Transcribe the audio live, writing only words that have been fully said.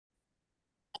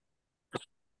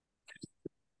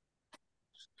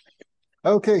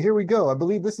Okay, here we go. I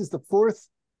believe this is the fourth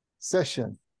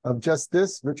session of Just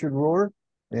This, Richard Rohr,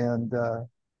 and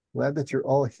glad that you're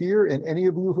all here. And any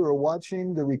of you who are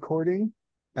watching the recording,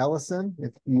 Allison,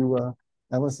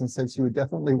 Allison said she would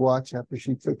definitely watch after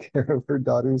she took care of her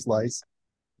daughter's lice.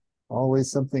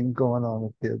 Always something going on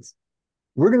with kids.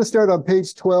 We're going to start on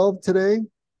page 12 today.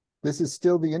 This is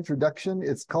still the introduction.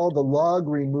 It's called the log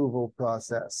removal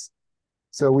process.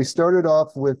 So we started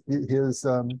off with his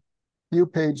few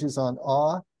pages on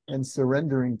awe and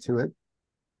surrendering to it,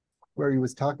 where he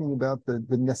was talking about the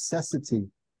necessity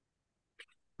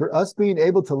for us being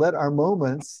able to let our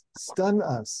moments stun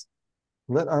us,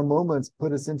 let our moments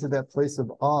put us into that place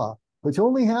of awe, which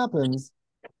only happens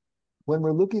when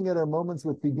we're looking at our moments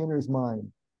with beginner's mind.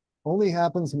 Only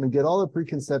happens when we get all the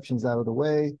preconceptions out of the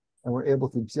way and we're able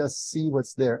to just see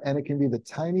what's there. And it can be the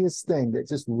tiniest thing that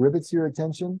just rivets your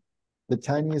attention, the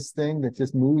tiniest thing that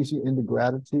just moves you into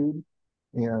gratitude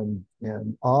and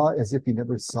awe, as if you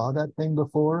never saw that thing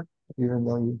before, even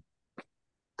though you're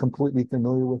completely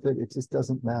familiar with it. It just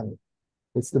doesn't matter.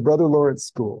 It's the Brother Laureate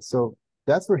School. So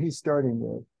that's where he's starting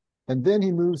with. And then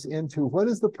he moves into, what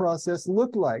does the process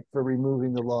look like for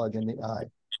removing the log in the eye?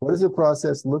 What does the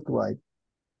process look like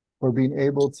for being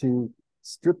able to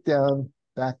strip down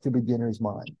back to beginner's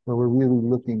mind, where we're really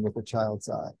looking with a child's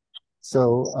eye?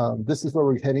 So this is where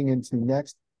we're heading into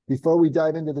next. Before we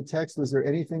dive into the text, was there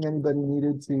anything anybody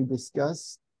needed to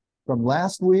discuss from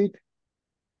last week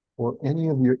or any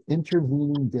of your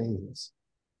intervening days?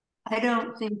 I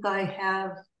don't think I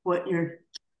have what you're...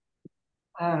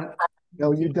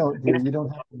 No, you don't, dear. You don't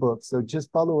have the book. So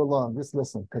just follow along. Just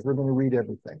listen, because we're going to read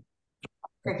everything.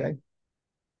 Okay?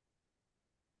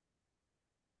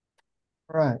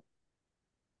 All right.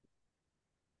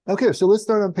 Okay, so let's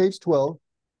start on page 12.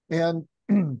 And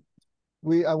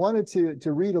I wanted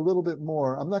to read a little bit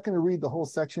more. I'm not going to read the whole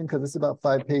section because it's about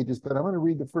 5 pages, but I'm going to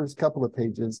read the first couple of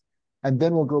pages, and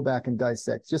then we'll go back and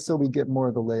dissect, just so we get more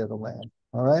of the lay of the land.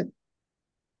 All right?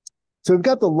 So we've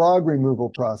got the log removal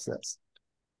process.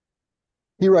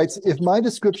 He writes, if my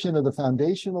description of the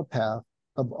foundational path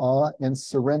of awe and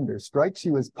surrender strikes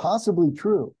you as possibly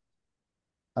true,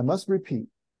 I must repeat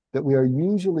that we are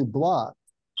usually blocked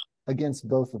against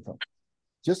both of them,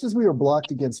 just as we are blocked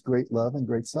against great love and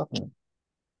great suffering.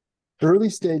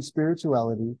 Early stage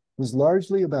spirituality was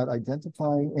largely about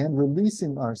identifying and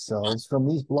releasing ourselves from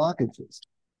these blockages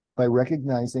by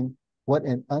recognizing what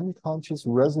an unconscious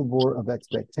reservoir of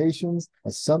expectations,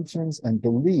 assumptions, and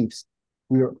beliefs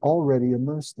we are already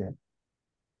immersed in.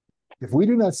 If we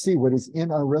do not see what is in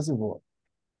our reservoir,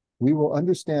 we will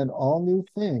understand all new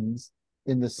things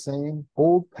in the same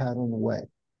old pattern way,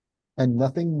 and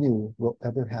nothing new will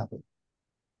ever happen.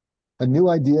 A new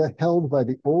idea held by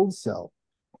the old self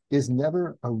is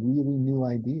never a really new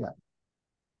idea,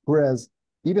 whereas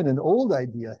even an old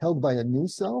idea held by a new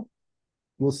self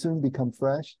will soon become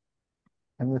fresh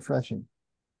and refreshing.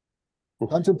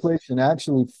 Contemplation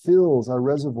actually fills our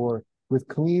reservoir with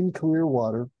clean, clear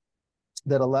water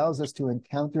that allows us to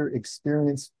encounter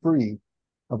experience free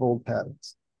of old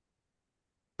patterns.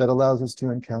 That allows us to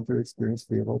encounter experience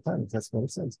free of old patterns. That's what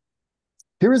it says.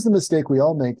 Here is the mistake we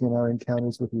all make in our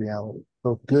encounters with reality,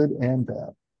 both good and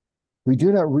bad. We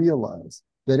do not realize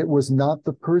that it was not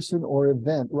the person or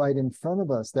event right in front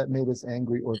of us that made us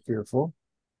angry or fearful,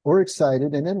 or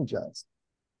excited and energized.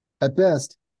 At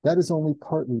best, that is only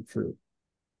partly true.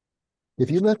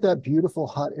 If you let that beautiful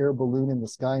hot air balloon in the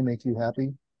sky make you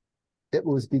happy, it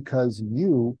was because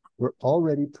you were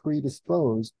already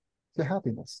predisposed to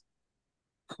happiness.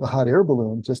 The hot air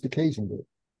balloon just occasioned it.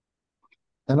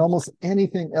 And almost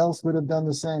anything else would have done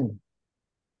the same.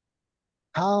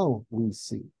 How we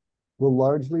see will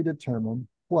largely determine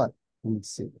what we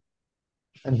see,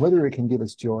 and whether it can give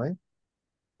us joy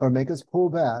or make us pull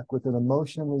back with an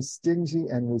emotionally stingy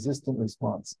and resistant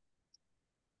response.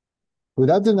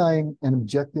 Without denying an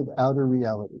objective outer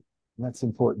reality, and that's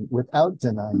important, without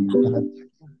denying an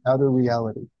objective outer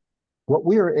reality, what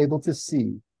we are able to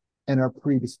see and are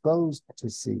predisposed to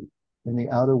see in the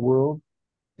outer world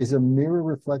is a mirror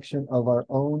reflection of our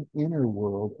own inner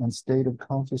world and state of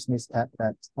consciousness at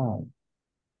that time.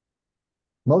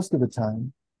 Most of the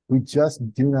time, we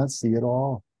just do not see it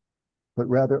all, but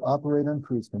rather operate on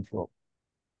cruise control.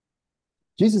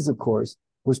 Jesus, of course,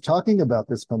 was talking about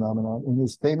this phenomenon in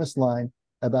his famous line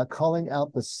about calling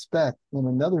out the speck in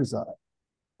another's eye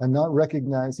and not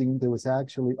recognizing there was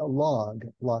actually a log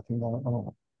blocking our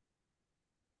own.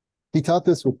 He taught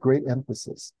this with great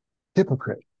emphasis.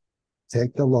 Hypocrite,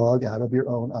 take the log out of your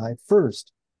own eye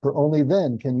first, for only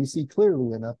then can you see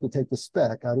clearly enough to take the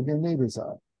speck out of your neighbor's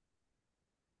eye.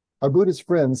 Our Buddhist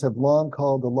friends have long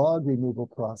called the log removal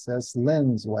process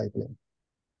lens wiping,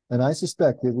 And I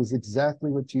suspect it was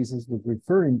exactly what Jesus was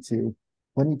referring to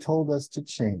when he told us to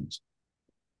change.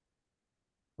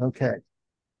 Okay.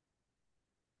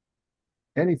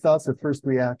 Any thoughts or first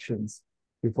reactions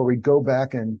before we go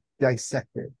back and dissect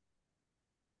it?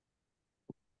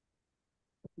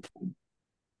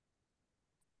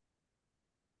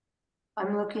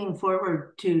 I'm looking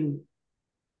forward to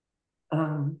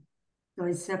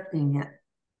dissecting it.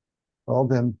 Well,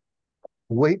 then,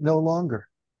 wait no longer.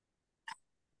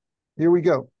 Here we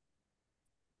go.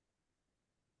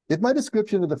 If my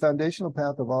description of the foundational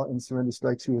path of awe and surrender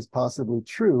strikes you as possibly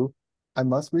true, I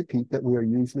must repeat that we are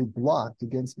usually blocked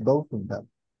against both of them,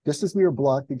 just as we are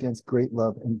blocked against great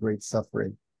love and great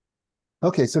suffering.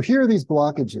 Okay, so here are these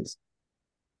blockages.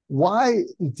 Why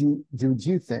do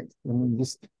you think, and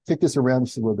just kick this around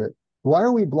just a little bit, why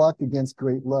are we blocked against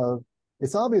great love?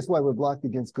 It's obvious why we're blocked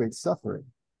against great suffering,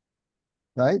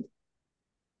 right?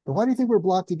 But why do you think we're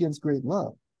blocked against great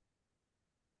love?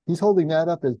 He's holding that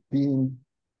up as being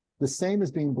the same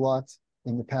as being blocked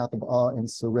in the path of awe and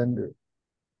surrender.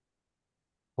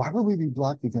 Why would we be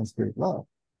blocked against great love?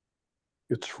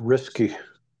 It's risky.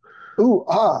 Ooh,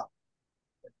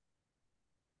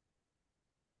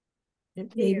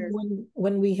 Maybe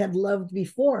when we had loved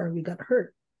before, we got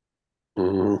hurt.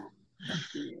 Mm-hmm.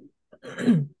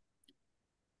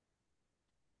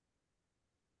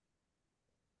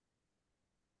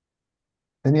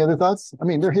 Any other thoughts? I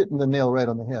mean, they're hitting the nail right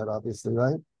on the head, obviously,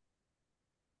 right?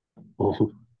 Mm-hmm.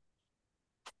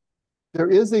 There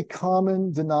is a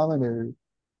common denominator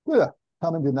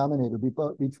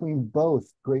between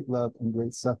both great love and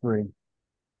great suffering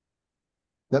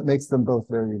that makes them both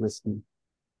very risky.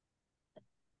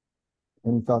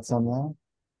 Any thoughts on that?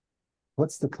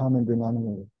 What's the common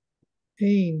denominator?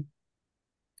 Pain.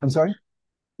 I'm sorry?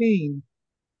 Pain.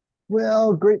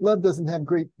 Well, great love doesn't have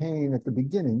great pain at the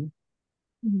beginning.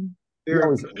 Mm-hmm. You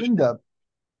always end up,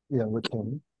 with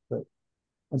pain. But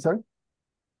I'm sorry?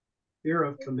 Fear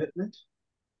of commitment.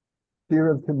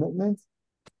 Fear of commitment?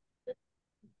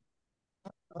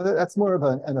 That's more of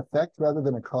an effect rather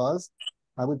than a cause,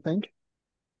 I would think.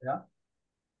 Yeah.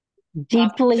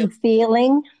 Deeply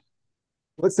feeling.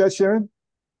 What's that, Sharon?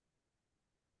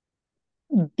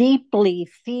 Deeply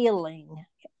feeling.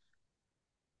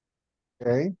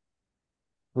 Okay.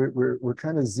 We're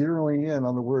kind of zeroing in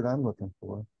on the word I'm looking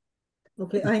for.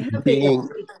 Okay, I have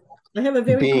a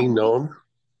very being known.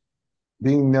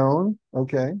 Being known.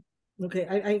 Okay.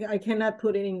 Okay, I cannot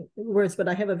put it in words, but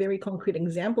I have a very concrete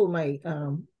example.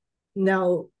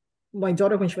 Now my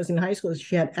daughter, when she was in high school,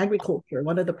 she had agriculture.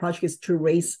 One of the projects is to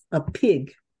raise a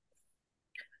pig.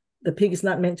 The pig is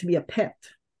not meant to be a pet.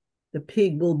 The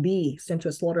pig will be sent to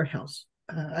a slaughterhouse.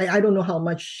 I don't know how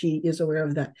much she is aware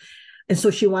of that. And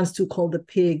so she wants to call the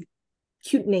pig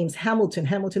cute names. Hamilton.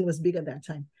 Hamilton was big at that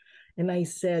time. And I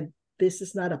said, this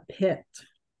is not a pet.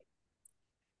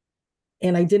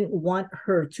 And I didn't want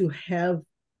her to have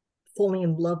falling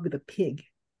in love with a pig.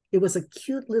 It was a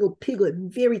cute little piglet,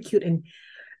 very cute. And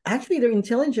actually, they're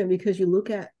intelligent because you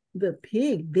look at the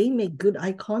pig, they make good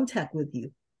eye contact with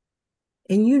you.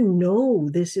 And you know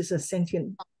this is a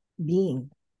sentient being.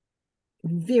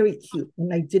 Very cute.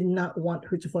 And I did not want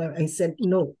her to fall in love. I said,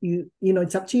 no,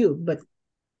 it's up to you, but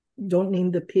don't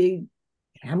name the pig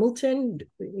Hamilton,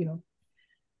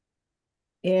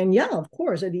 And yeah, of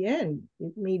course, at the end,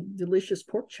 it made delicious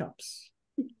pork chops.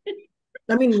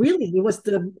 I mean, really, it was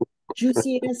the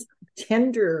juiciest,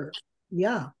 tender.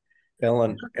 Yeah.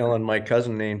 Ellen, my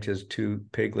cousin named his two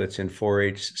piglets in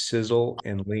 4-H Sizzle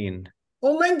and Lean.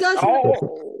 Oh my gosh.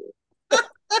 Oh.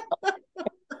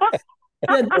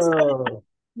 Yeah,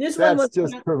 this one was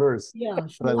just perverse. Yeah,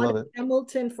 she I love it.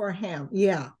 Hamilton for ham.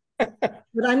 Yeah.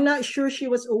 But I'm not sure she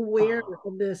was aware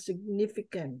of the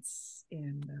significance.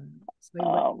 And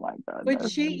Oh my God. Would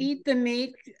she eat the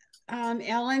meat,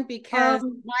 Ellen? Because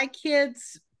my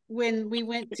kids, when we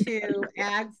went to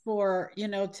ag for,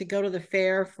 to go to the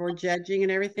fair for judging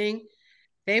and everything,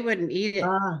 they wouldn't eat it.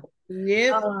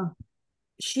 Nope.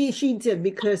 She did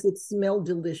because it smelled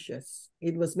delicious.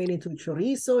 It was made into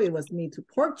chorizo. It was made to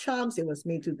pork chops. It was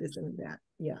made to this and that.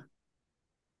 Yeah.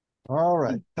 All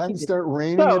right, time to start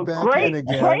reining it back in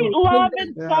again. Great love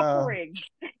and suffering.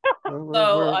 I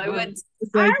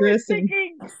was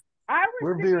thinking,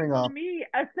 veering off. For me,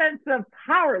 a sense of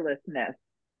powerlessness.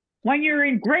 When you're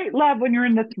in great love, when you're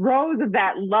in the throes of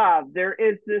that love, there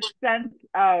is this sense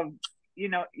of,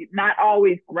 not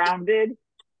always grounded,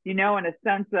 in a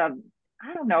sense of,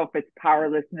 I don't know if it's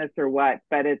powerlessness or what,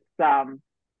 but it's kind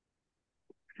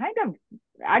of,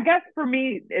 I guess for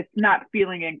me, it's not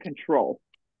feeling in control.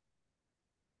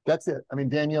 That's it. I mean,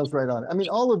 Danielle's right on it. I mean,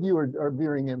 all of you are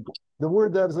veering in. The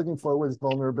word that I was looking for was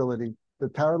vulnerability. The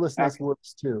powerlessness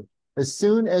works too. As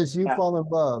soon as you fall in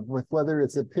love with whether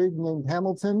it's a pig named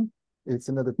Hamilton, it's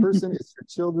another person, it's your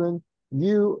children,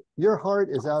 your heart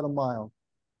is out a mile.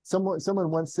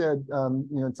 Someone once said,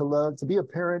 to be a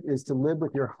parent is to live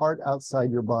with your heart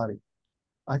outside your body.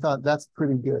 I thought that's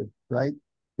pretty good, right?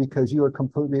 Because you are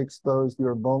completely exposed, you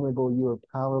are vulnerable, you are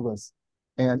powerless,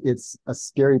 and it's a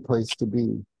scary place to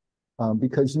be.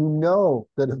 Because you know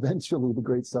that eventually the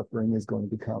great suffering is going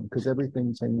to come because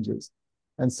everything changes.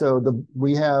 And so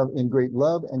we have in great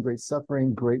love and great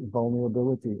suffering, great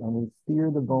vulnerability, and we fear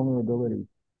the vulnerability.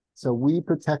 So we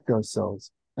protect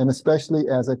ourselves. And especially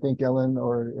as I think Ellen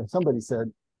or somebody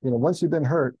said, once you've been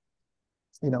hurt,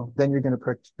 then you're going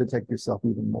to protect yourself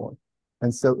even more.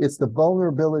 And so it's the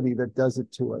vulnerability that does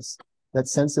it to us, that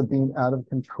sense of being out of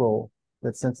control,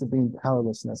 that sense of being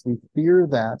powerlessness. We fear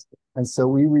that. And so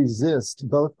we resist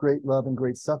both great love and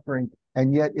great suffering.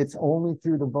 And yet it's only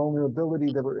through the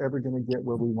vulnerability that we're ever going to get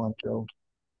where we want to go.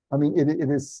 I mean, it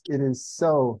is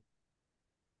so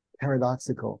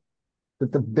paradoxical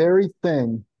that the very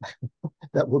thing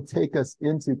that will take us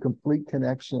into complete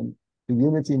connection, the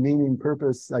unity, meaning,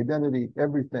 purpose, identity,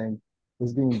 everything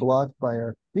is being blocked by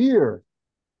our fear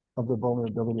of the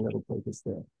vulnerability that will take us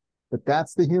there. But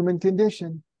that's the human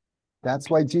condition. That's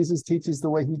why Jesus teaches the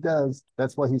way he does.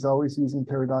 That's why he's always using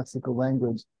paradoxical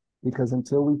language, because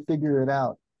until we figure it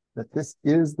out, that this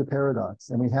is the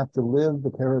paradox and we have to live the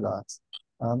paradox,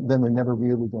 then we're never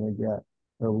really going to get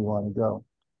where we want to go.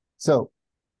 So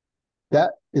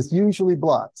that is usually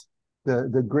blocked.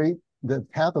 The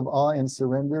path of awe and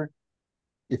surrender,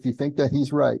 if you think that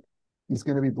he's right, he's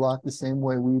going to be blocked the same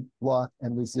way we block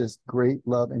and resist great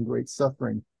love and great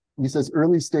suffering. He says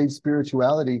early stage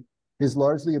spirituality is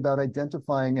largely about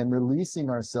identifying and releasing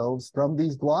ourselves from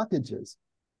these blockages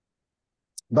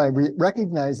by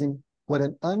recognizing what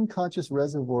an unconscious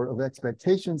reservoir of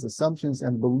expectations, assumptions,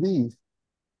 and belief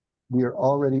we are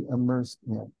already immersed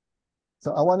in.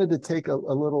 So I wanted to take a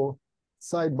little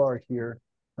sidebar here.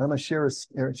 I'm going to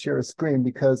share a screen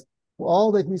because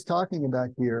all that he's talking about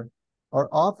here are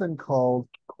often called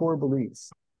core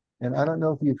beliefs. And I don't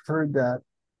know if you've heard that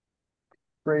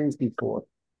phrase before.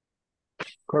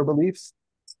 Core beliefs.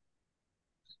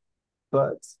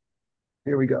 But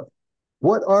here we go.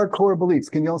 What are core beliefs?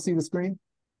 Can you all see the screen?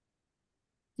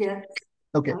 Yes.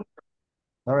 Okay.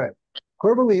 All right.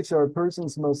 Core beliefs are a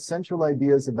person's most central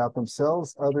ideas about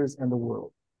themselves, others, and the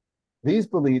world. These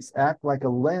beliefs act like a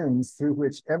lens through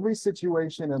which every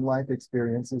situation and life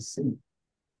experience is seen.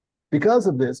 Because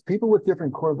of this, people with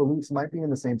different core beliefs might be in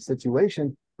the same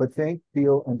situation, but think,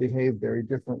 feel, and behave very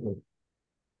differently.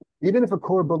 Even if a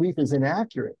core belief is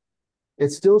inaccurate, it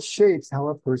still shapes how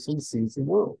a person sees the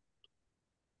world.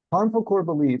 Harmful core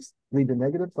beliefs lead to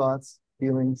negative thoughts,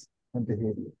 feelings, and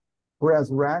behavior, whereas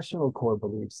rational core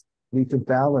beliefs lead to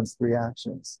balanced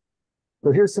reactions.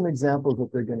 So here's some examples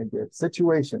that they're going to give.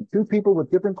 Situation: two people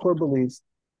with different core beliefs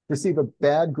receive a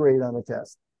bad grade on a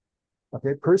test.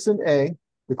 Okay, person A,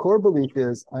 the core belief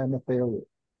is, I am a failure.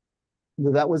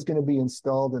 That was going to be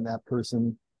installed in that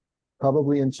person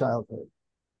probably in childhood.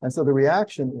 And so the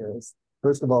reaction is,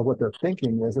 first of all, what they're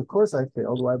thinking is, of course I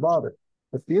failed, why bother?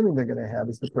 The feeling they're going to have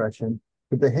is depression.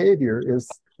 The behavior is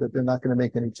that they're not going to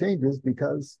make any changes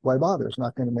because why bother? It's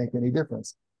not going to make any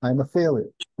difference. I'm a failure.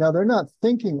 Now, they're not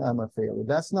thinking I'm a failure.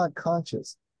 That's not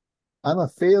conscious. I'm a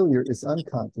failure is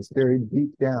unconscious, very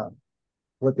deep down.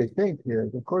 What they think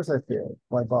is, of course I failed.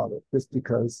 Why bother? Just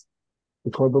because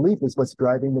the core belief is what's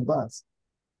driving the bus.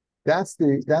 That's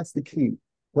the key.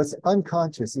 What's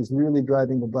unconscious is really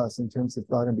driving the bus in terms of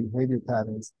thought and behavior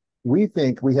patterns. We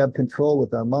think we have control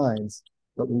with our minds,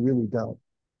 but we really don't.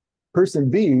 Person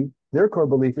B, their core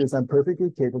belief is I'm perfectly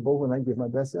capable when I give my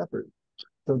best effort.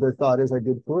 So their thought is I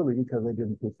did poorly because I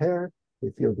didn't prepare.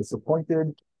 They feel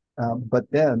disappointed, but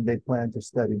then they plan to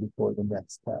study before the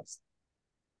next test.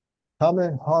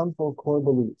 Common harmful core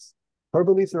beliefs. Core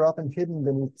beliefs are often hidden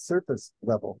beneath surface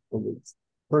level beliefs.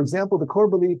 For example, the core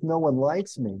belief no one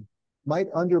likes me might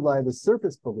underlie the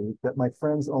surface belief that my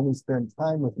friends only spend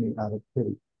time with me out of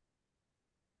pity.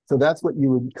 So that's what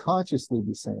you would consciously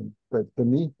be saying, but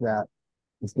beneath that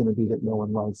is going to be that no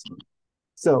one likes me.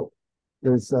 So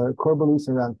there's core beliefs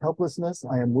around helplessness.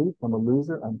 I am weak, I'm a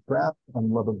loser, I'm trapped,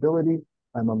 unlovability,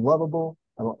 I'm unlovable,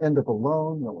 I will end up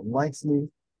alone, no one likes me.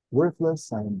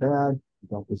 Worthless, I am bad, I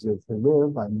don't deserve to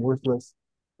live, I'm worthless.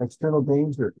 External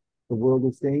danger, the world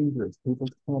is dangerous, people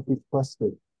can't be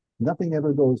trusted. Nothing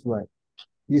ever goes right.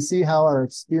 You see how our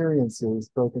experiences,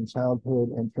 both in childhood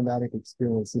and traumatic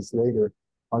experiences later,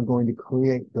 are going to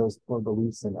create those core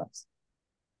beliefs in us.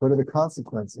 What are the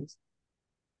consequences?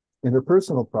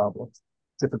 Interpersonal problems,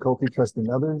 difficulty trusting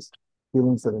others,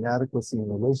 feelings of inadequacy in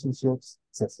relationships,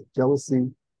 excessive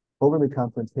jealousy, overly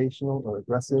confrontational or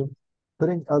aggressive,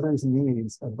 putting others'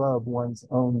 needs above one's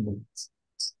own needs.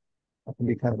 That can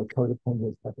be kind of a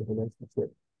codependent type of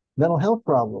relationship. Mental health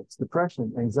problems,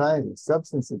 depression, anxiety,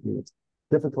 substance abuse,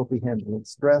 difficulty handling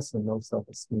stress, and low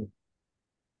self-esteem.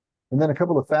 And then a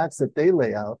couple of facts that they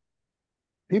lay out.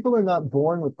 People are not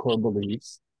born with core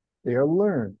beliefs. They are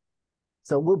learned.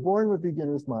 So we're born with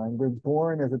beginner's mind. We're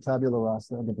born as a tabula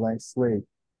rasa, and a blank slate.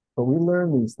 But we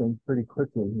learn these things pretty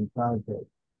quickly in childhood.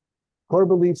 Core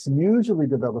beliefs usually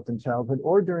develop in childhood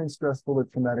or during stressful or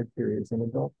traumatic periods in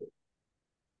adulthood.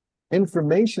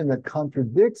 Information that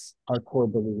contradicts our core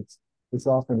beliefs is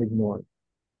often ignored.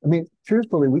 I mean,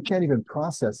 truthfully, we can't even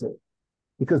process it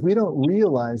because we don't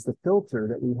realize the filter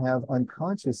that we have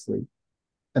unconsciously.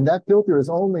 And that filter is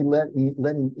only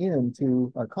letting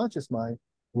into our conscious mind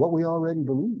what we already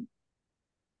believe.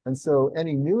 And so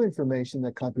any new information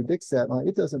that contradicts that,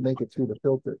 it doesn't make it through the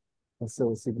filter. And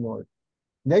so it's ignored.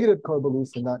 Negative core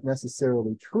beliefs are not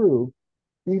necessarily true,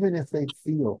 even if they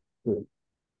feel true.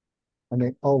 And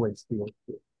they always feel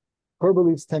true. Core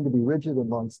beliefs tend to be rigid and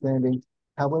long-standing.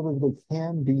 However, they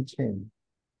can be changed.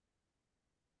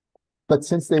 But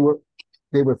since they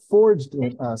were forged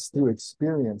in us through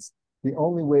experience, the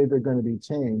only way they're going to be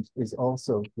changed is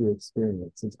also through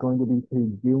experience. It's going to be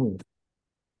through doing,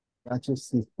 not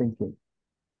just through thinking.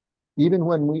 Even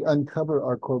when we uncover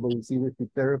our core beliefs, either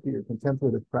through therapy or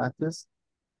contemplative practice,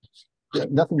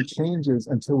 nothing changes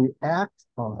until we act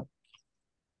on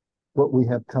what we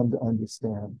have come to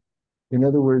understand. In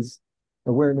other words,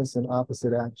 awareness and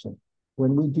opposite action.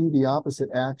 When we do the opposite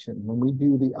action, when we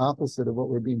do the opposite of what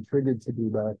we're being triggered to do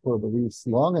by our core beliefs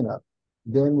long enough,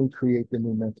 then we create the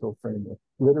new mental framework,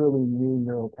 literally new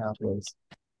neural pathways.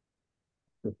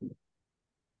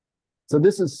 So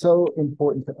this is so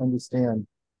important to understand,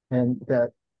 and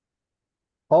that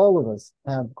all of us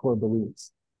have core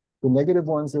beliefs. The negative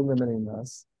ones are limiting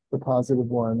us. The positive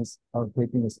ones are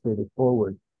taking us further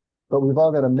forward. But we've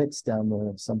all got a mix down there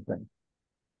of something.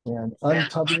 And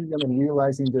uncovering them and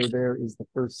realizing they're there is the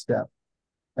first step.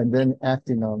 And then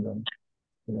acting on them.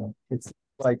 You know, it's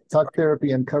like talk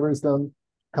therapy uncovers them.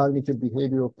 Cognitive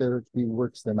behavioral therapy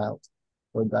works them out,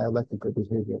 or dialectical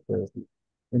behavioral therapy.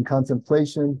 In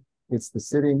contemplation, it's the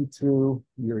sitting through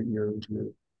your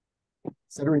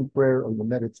centering prayer or your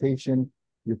meditation,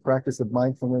 your practice of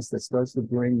mindfulness that starts to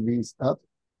bring these up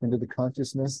into the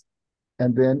consciousness.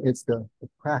 And then it's the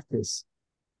practice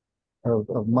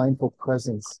of mindful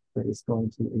presence that is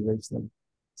going to erase them.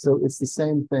 So it's the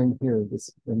same thing here.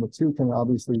 And the two can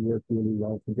obviously work really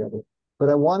well together. But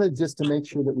I wanted just to make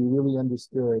sure that we really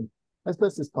understood, as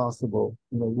best as possible,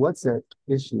 what's at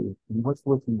issue and what's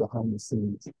working behind the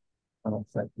scenes on our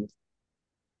practice.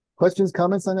 Questions,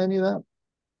 comments on any of that?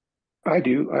 I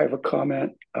do. I have a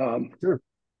comment. Sure.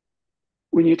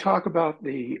 When you talk about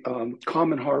the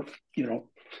common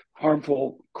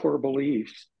harmful core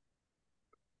beliefs,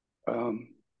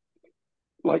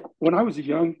 like when I was a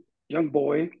young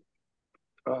boy,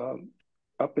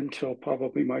 up until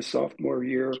probably my sophomore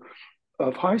year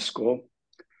of high school,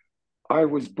 I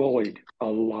was bullied a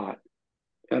lot,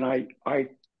 and I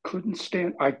couldn't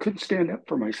stand up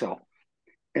for myself,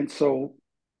 and so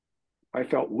I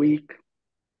felt weak,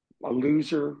 a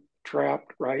loser,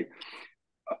 trapped. Right?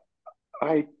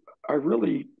 I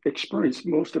really experienced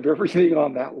most of everything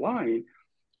on that line,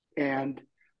 and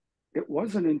it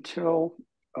wasn't until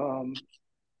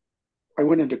I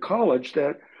went into college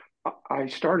that I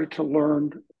started to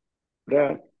learn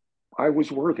that I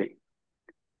was worthy,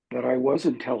 that I was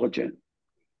intelligent,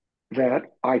 that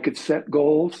I could set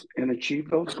goals and achieve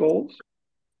those goals.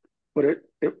 But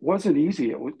it wasn't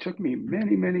easy. It took me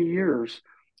many, many years,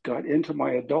 got into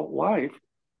my adult life,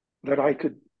 that I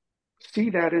could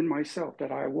see that in myself,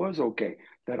 that I was okay,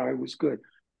 that I was good.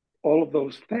 All of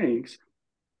those things,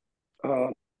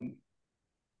 and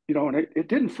it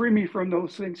didn't free me from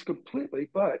those things completely,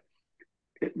 but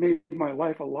it made my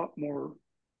life a lot more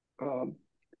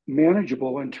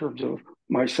manageable in terms of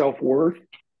my self-worth,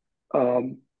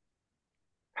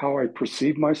 how I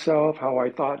perceived myself, how I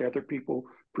thought other people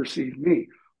perceived me.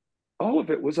 All of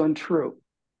it was untrue.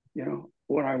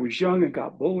 When I was young and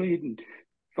got bullied and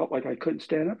felt like I couldn't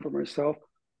stand up for myself,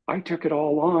 I took it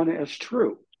all on as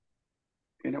true,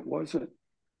 and it wasn't.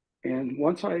 And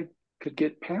once I could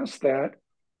get past that,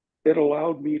 it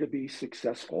allowed me to be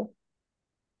successful,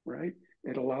 right?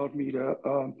 It allowed me to,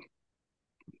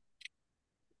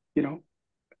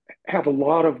 have a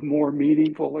lot of more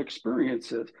meaningful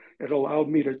experiences. It allowed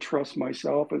me to trust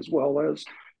myself, as well as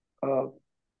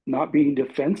not being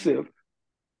defensive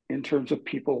in terms of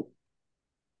people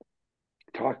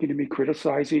talking to me,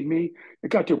 criticizing me. It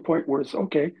got to a point where it's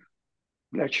okay,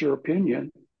 that's your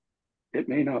opinion. It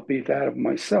may not be that of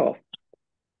myself,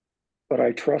 but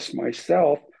I trust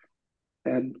myself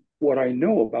and what I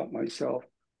know about myself,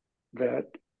 that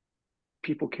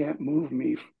people can't move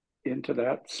me into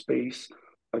that space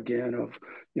again of,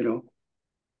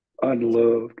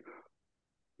 unloved,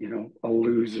 a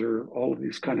loser, all of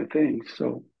these kind of things.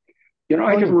 So,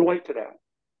 I can relate to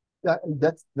that.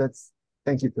 That's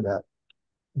thank you for that.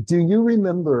 Do you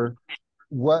remember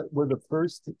what were the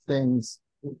first things,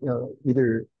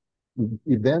 either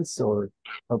events or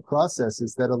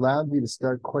processes that allowed you to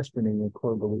start questioning your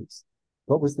core beliefs?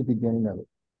 What was the beginning of it?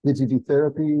 Did you do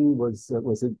therapy? Was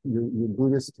it your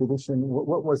Buddhist tradition?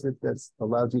 What was it that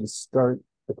allowed you to start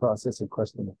the process of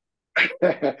questioning?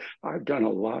 I've done a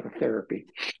lot of therapy.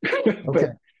 Okay.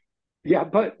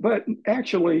 but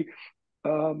actually,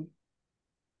 I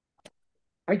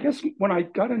guess when I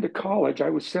got into college, I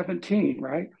was 17,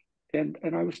 right? And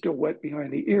I was still wet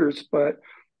behind the ears, but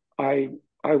I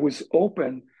was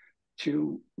open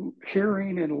to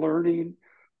hearing and learning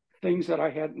things that I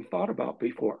hadn't thought about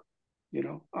before.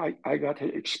 I got to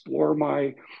explore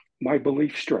my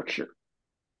belief structure.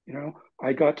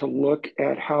 I got to look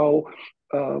at how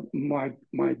my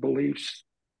beliefs,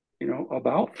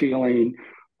 about feeling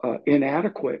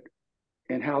inadequate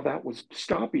and how that was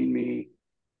stopping me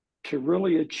to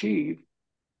really achieve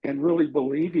and really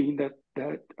believing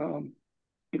that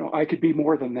I could be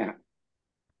more than that.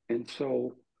 And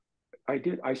so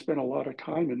I spent a lot of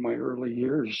time in my early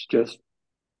years just,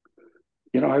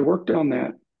 I worked on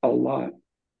that a lot.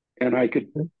 And I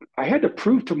had to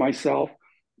prove to myself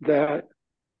that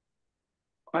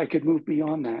I could move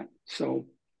beyond that. So,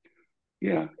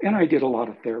 yeah. And I did a lot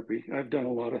of therapy. I've done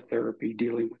a lot of therapy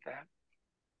dealing with that.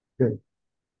 Good.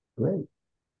 Great.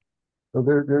 So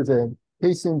there's a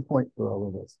case in point for all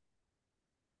of this.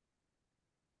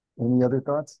 Any other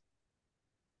thoughts?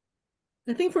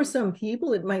 I think for some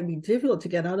people, it might be difficult to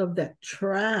get out of that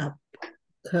trap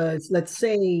because let's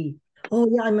say, oh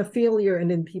yeah, I'm a failure. And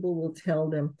then people will tell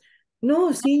them,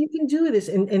 no, see, you can do this.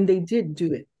 And they did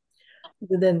do it.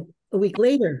 But then a week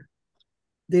later,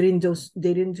 they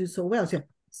didn't do so well. So,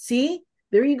 see,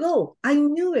 there you go. I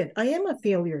knew it. I am a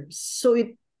failure. So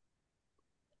it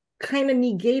kind of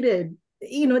negated,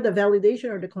 the validation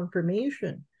or the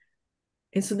confirmation.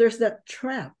 And so there's that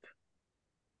trap.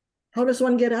 How does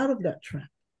one get out of that trap?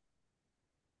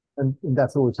 And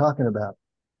that's what we're talking about.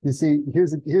 You see,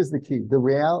 here's the key. The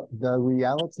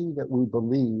reality that we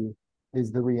believe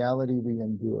is the reality we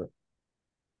endure.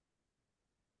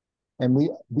 And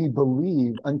we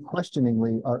believe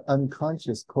unquestioningly our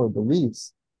unconscious core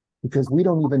beliefs because we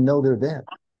don't even know they're there.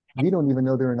 We don't even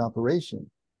know they're in operation.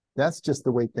 That's just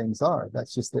the way things are.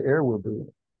 That's just the air we're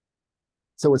breathing.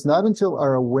 So it's not until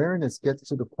our awareness gets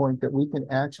to the point that we can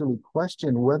actually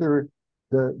question whether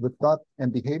the thought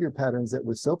and behavior patterns that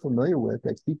we're so familiar with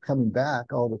that keep coming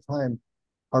back all the time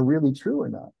are really true or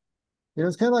not.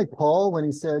 It's kind of like Paul when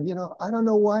he said, I don't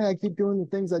know why I keep doing the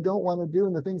things I don't want to do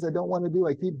and the things I don't want to do,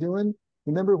 I keep doing.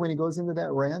 Remember when he goes into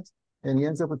that rant and he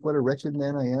ends up with what a wretched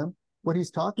man I am? What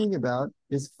he's talking about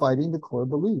is fighting the core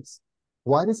beliefs.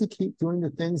 Why does he keep doing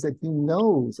the things that he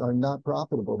knows are not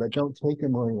profitable, that don't take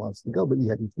him where he wants to go, but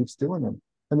yet he keeps doing them?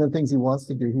 And the things he wants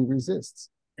to do, he resists.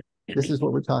 This is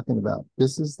what we're talking about.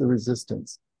 This is the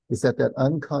resistance. It's at that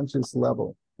unconscious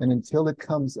level. And until it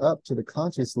comes up to the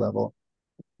conscious level,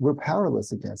 we're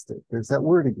powerless against it. There's that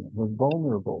word again. We're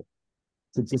vulnerable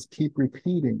to just keep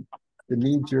repeating the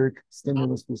knee-jerk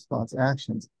stimulus response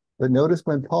actions. But notice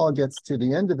when Paul gets to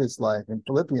the end of his life in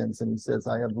Philippians and he says,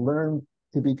 I have learned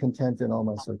to be content in all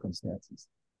my circumstances.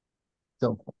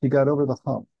 So he got over the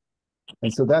hump.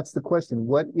 And so that's the question.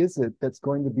 What is it that's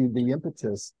going to be the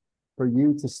impetus for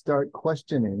you to start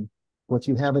questioning what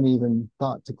you haven't even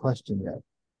thought to question yet?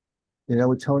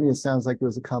 With Tony, it sounds like there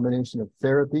was a combination of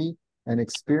therapy and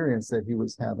experience that he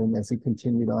was having as he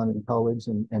continued on in college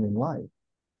and in life.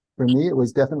 For me, it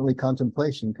was definitely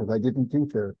contemplation because I didn't do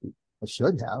therapy. I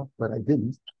should have, but I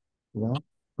didn't.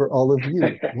 For all of you,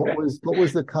 what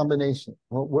was the combination?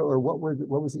 What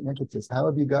was the impetus? How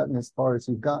have you gotten as far as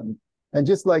you've gotten? And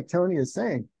just like Tony is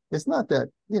saying, it's not that,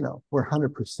 we're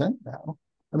 100% now.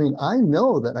 I mean, I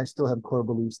know that I still have core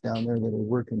beliefs down there that are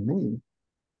working me.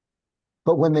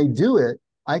 But when they do it,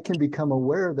 I can become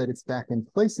aware that it's back in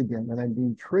place again, and I'm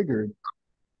being triggered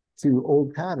to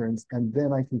old patterns, and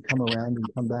then I can come around and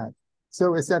come back.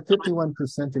 So it's at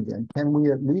 51% again. Can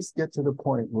we at least get to the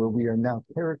point where we are now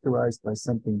characterized by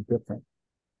something different?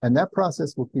 And that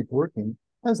process will keep working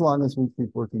as long as we keep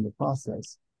working the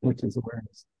process, which is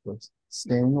awareness,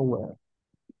 staying aware.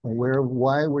 aware of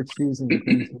why we're choosing the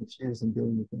things we choose and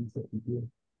doing the things that we do.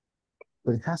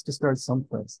 But it has to start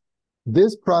someplace.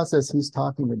 This process he's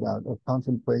talking about of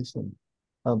contemplation,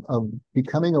 of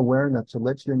becoming aware enough to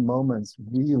let your moments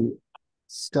really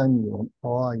stun you and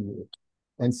awe you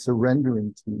and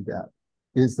surrendering to that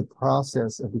is the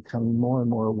process of becoming more and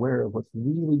more aware of what's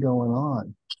really going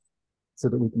on so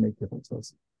that we can make different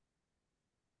choices.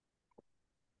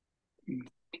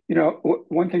 You know,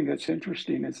 one thing that's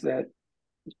interesting is that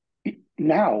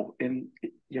now in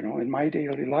my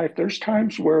daily life, there's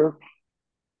times where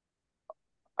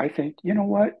I think, you know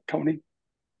what, Tony,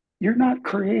 you're not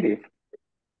creative.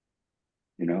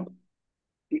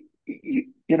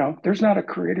 There's not a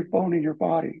creative bone in your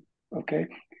body. Okay.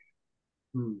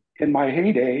 In my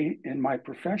heyday, in my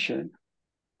profession,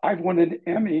 I've won an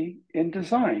Emmy in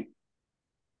design.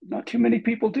 Not too many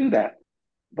people do that.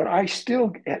 But I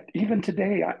still, even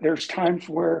today, there's times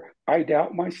where I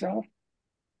doubt myself.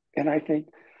 And I think,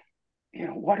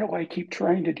 why do I keep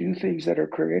trying to do things that are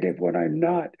creative when I'm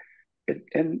not?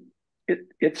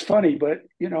 It's funny, but,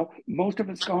 most of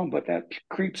it's gone, but that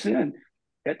creeps in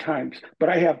at times. But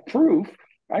I have proof.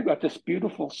 I got this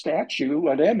beautiful statue,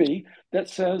 an Emmy, that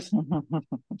says,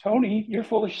 Tony, you're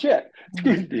full of shit.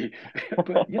 Excuse me.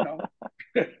 But,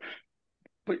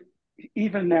 but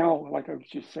even now, like I was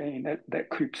just saying, that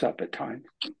creeps up at times.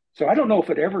 So I don't know if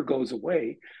it ever goes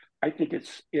away. I think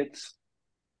it's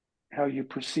how you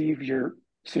perceive your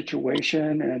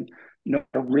situation and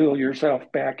reel yourself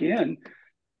back in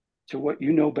to what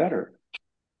you know better.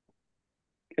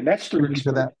 And that's through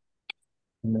experience.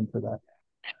 Amen for that.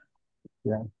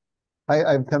 Yeah.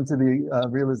 I've come to the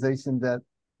realization that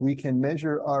we can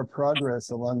measure our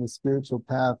progress along the spiritual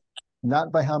path,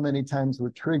 not by how many times we're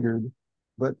triggered,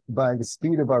 but by the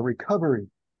speed of our recovery,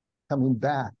 coming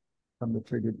back from the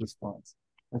triggered response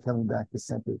and coming back to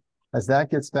center. As that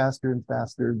gets faster and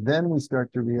faster, then we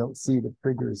start to see the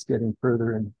triggers getting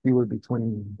further and fewer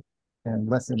between and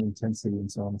less in intensity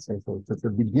and so on and so forth. But the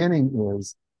beginning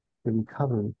is the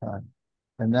recovery time.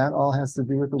 And that all has to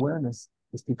do with awareness,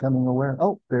 just becoming aware.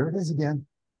 Oh, there it is again.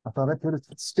 I thought I put a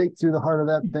stake through the heart of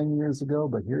that thing years ago,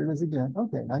 but here it is again.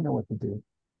 Okay, I know what to do.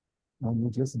 And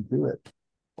you just do it.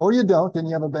 Or you don't, and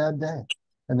you have a bad day.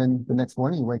 And then the next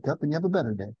morning you wake up and you have a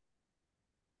better day.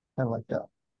 Kind of like that.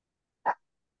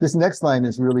 This next line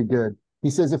is really good. He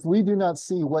says, if we do not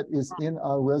see what is in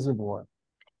our reservoir,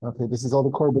 okay, this is all the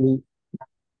core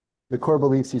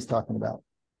beliefs he's talking about.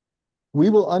 We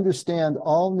will understand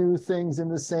all new things in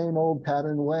the same old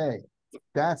pattern way.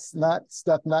 That's not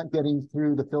stuff not getting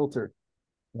through the filter,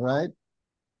 right?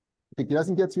 If it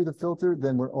doesn't get through the filter,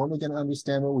 then we're only going to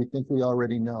understand what we think we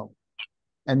already know.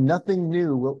 And nothing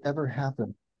new will ever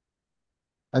happen.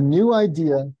 A new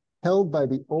idea held by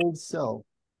the old self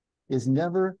is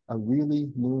never a really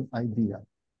new idea.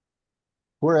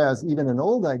 Whereas even an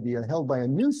old idea held by a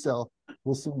new self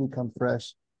will soon become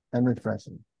fresh and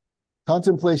refreshing.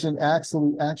 Contemplation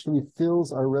actually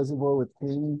fills our reservoir with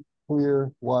clean,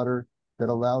 clear water that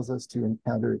allows us to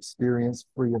encounter experience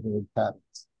free of old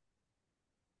patterns.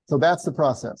 So that's the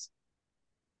process.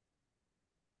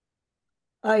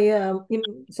 In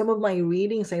some of my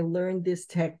readings, I learned this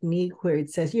technique where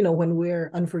it says, when we're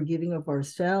unforgiving of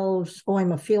ourselves, oh,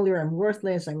 I'm a failure, I'm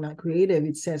worthless, I'm not creative.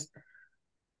 It says,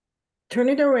 turn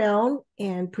it around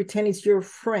and pretend it's your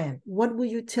friend. What will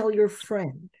you tell your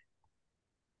friend?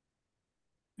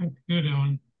 That's good,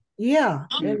 Ellen. Yeah,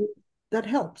 and that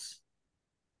helps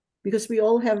because we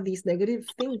all have these negative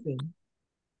thinking.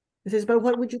 It says, but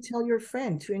what would you tell your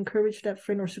friend to encourage that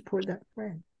friend or support that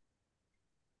friend?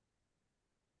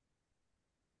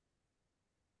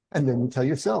 And then you tell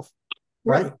yourself,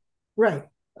 right? Right.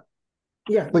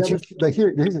 Yeah. But here's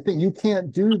the thing. You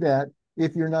can't do that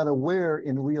if you're not aware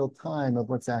in real time of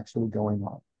what's actually going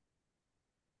on.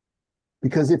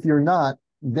 Because if you're not,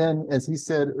 then as he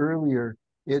said earlier,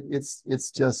 it's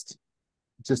just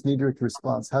knee-jerk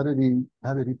response. How did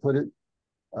he put it?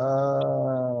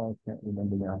 I can't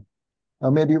remember now.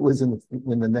 Maybe it was in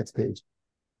the next page.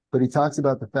 But he talks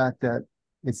about the fact that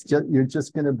you're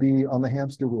just going to be on the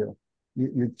hamster wheel.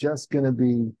 You're just going to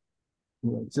be,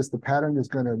 just the pattern is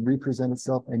going to represent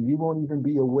itself, and you won't even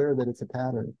be aware that it's a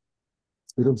pattern.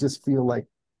 It'll just feel like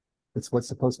it's what's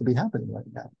supposed to be happening right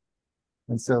now.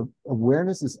 And so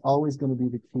awareness is always going to be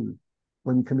the key.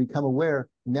 When you can become aware,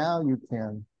 now you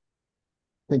can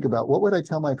think about, what would I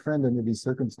tell my friend under these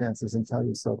circumstances, and tell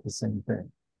yourself the same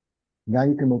thing. Now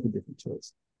you can make a different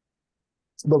choice.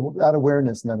 But without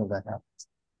awareness, none of that happens.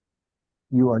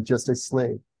 You are just a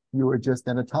slave. You are just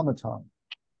an automaton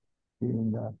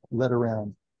being led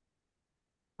around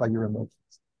by your emotions.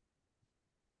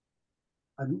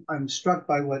 I'm struck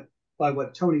by what by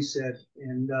what Tony said.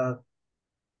 And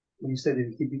when he said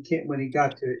that he became, when he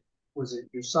got to, was it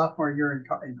your sophomore year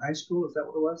in high school? Is that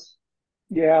what it was?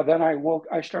 Yeah, then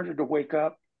I started to wake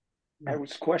up. I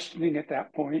was questioning at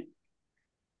that point.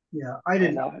 Yeah, I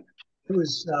didn't know. It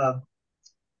was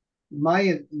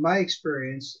my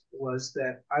experience was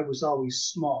that I was always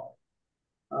small.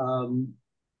 You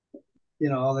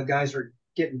know, all the guys were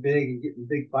getting big and getting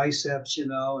big biceps, you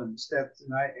know, and steps,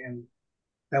 and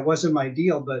that wasn't my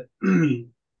deal, but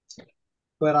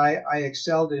but I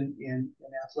excelled in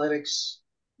athletics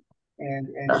and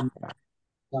in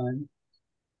time.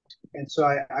 And so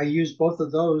I used both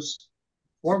of those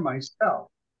for myself.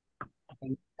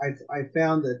 And I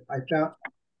found that that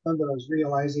I was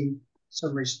realizing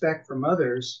some respect from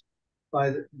others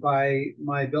by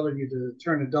my ability to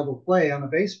turn a double play on a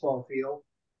baseball field,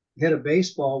 hit a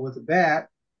baseball with a bat,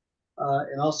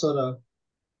 and also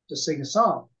to sing a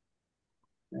song.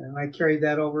 And I carried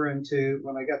that over into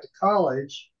when I got to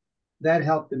college. That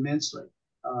helped immensely.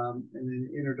 And an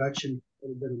introduction, a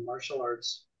little bit of martial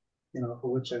arts, you know,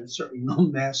 for which I'm certainly no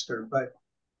master, but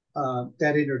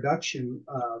that introduction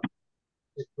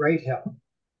is great help.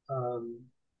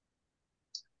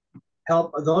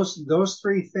 Those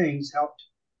three things helped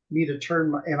me to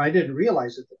turn and I didn't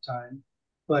realize at the time,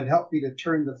 but helped me to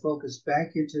turn the focus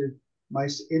back into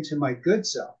my good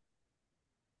self,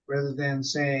 rather than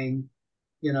saying,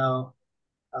 you know,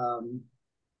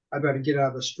 I better get out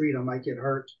of the street, I might get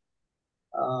hurt.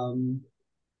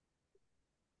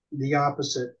 The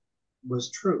opposite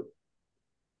was true.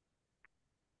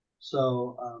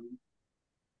 So,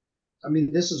 I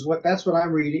mean, that's what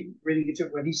I'm reading into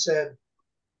when he says,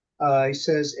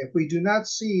 if we do not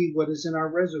see what is in our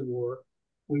reservoir,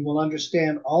 we will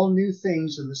understand all new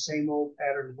things in the same old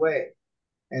patterned way,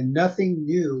 and nothing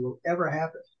new will ever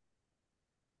happen.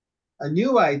 A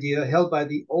new idea held by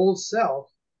the old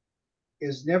self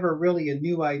is never really a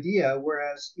new idea,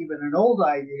 whereas even an old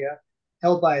idea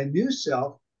held by a new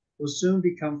self will soon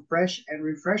become fresh and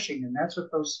refreshing. And that's what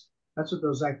those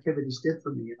activities did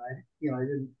for me.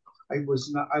 And I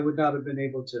would not have been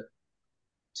able to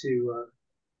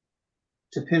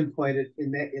pinpoint it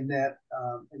in that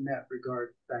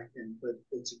regard back then, but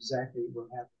it's exactly what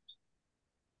happened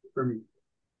for me.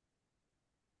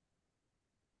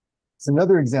 It's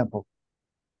another example.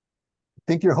 I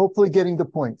think you're hopefully getting the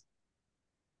point.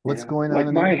 What's going on?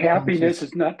 Like my happiness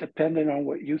is not dependent on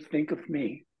what you think of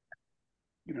me.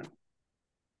 You know.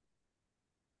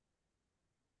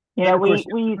 You know,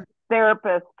 we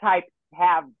therapists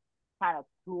have kind of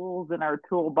tools in our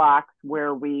toolbox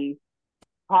where we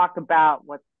talk about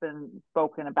what's been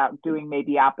spoken about doing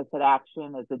maybe opposite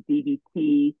action as a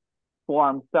DBT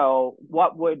form. So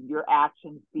what would your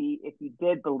actions be if you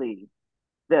did believe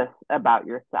this about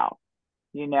yourself?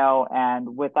 You know,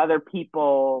 and with other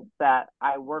people that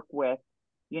I work with,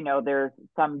 you know, there's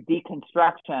some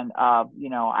deconstruction of, you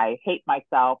know, I hate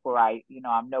myself, or I'm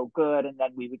no good. And then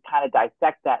we would kind of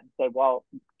dissect that and say, well,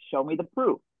 show me the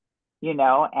proof, you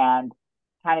know, and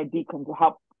kind of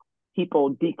help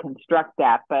people deconstruct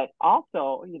that. But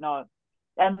also, you know,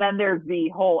 and then there's the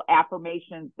whole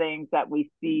affirmation things that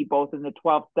we see both in the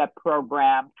 12-step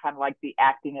program, kind of like the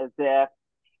acting as if,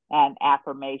 and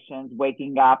affirmations,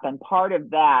 waking up. And part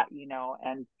of that, you know,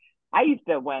 and I used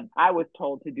to, when I was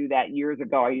told to do that years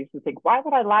ago, I used to think, why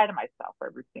would I lie to myself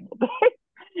every single day?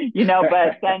 You know,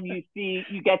 but then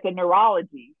you get the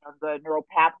neurology, the neural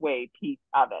pathway piece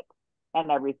of it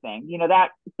and everything. You know,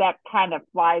 that kind of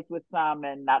flies with some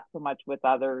and not so much with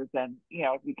others. And, you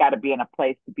know, you got to be in a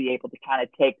place to be able to kind of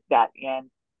take that in.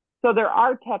 So there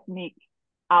are techniques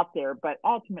out there, but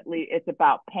ultimately it's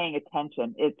about paying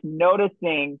attention. It's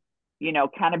noticing, you know,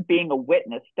 kind of being a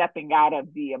witness, stepping out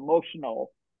of the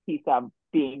emotional piece of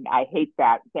being, I hate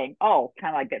that, saying, oh,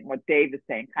 kind of like getting what Dave is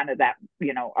saying, kind of that,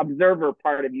 you know, observer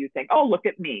part of you saying, oh, look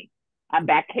at me. I'm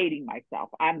back hating myself.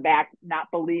 I'm back not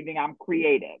believing I'm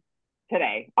creative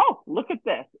today. Oh, look at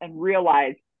this, and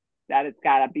realize that it's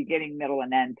got a beginning, middle,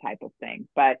 and end type of thing.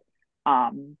 But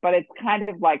it's kind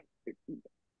of like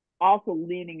also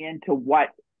leaning into what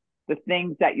the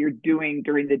things that you're doing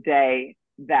during the day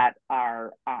that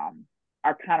are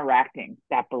counteracting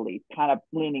that belief, kind of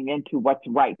leaning into what's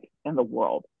right in the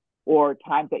world, or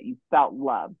times that you felt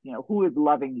loved. You know, who is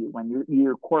loving you when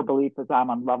your core belief is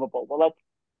I'm unlovable? Well,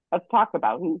 let's talk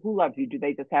about who loves you. Do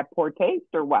they just have poor taste,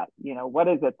 or what? You know, what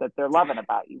is it that they're loving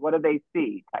about you? What do they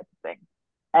see, type of thing?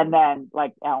 And then,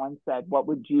 like Ellen said, what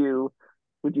would you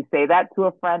say that to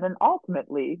a friend? And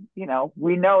ultimately, you know,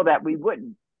 we know that we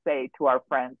wouldn't say to our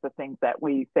friends the things that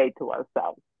we say to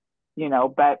ourselves, you know,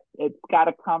 but it's got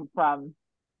to come from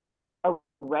a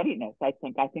readiness. I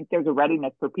think there's a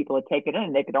readiness for people to take it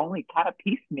in. They could only kind of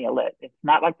piecemeal it. It's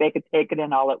not like they could take it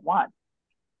in all at once,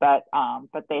 but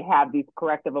they have these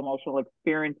corrective emotional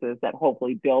experiences that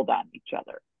hopefully build on each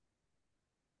other.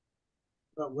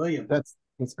 William, That's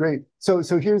great. So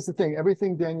here's the thing.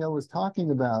 Everything Danielle was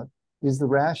talking about is the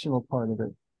rational part of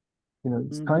it. You know,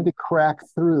 it's trying to crack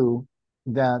through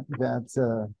that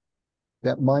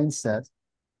mindset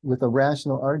with a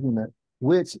rational argument,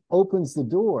 which opens the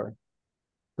door,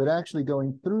 but actually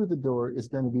going through the door is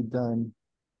going to be done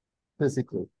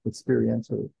physically,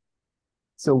 experientially.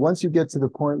 So once you get to the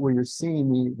point where you're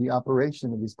seeing the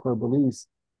operation of these core beliefs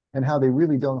and how they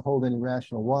really don't hold any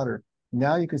rational water,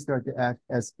 now you can start to act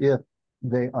as if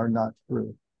they are not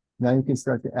true. Now you can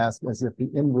start to ask as if the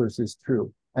inverse is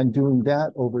true. And doing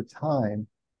that over time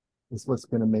is what's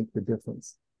going to make the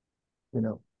difference. You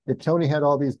know, if Tony had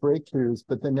all these breakthroughs,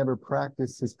 but then never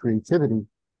practiced his creativity,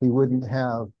 he wouldn't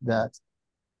have that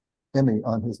Emmy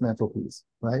on his mantelpiece,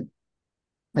 right?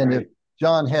 And if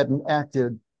John hadn't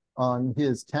acted on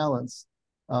his talents,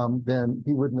 then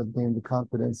he wouldn't have gained the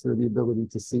confidence or the ability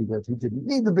to see that he didn't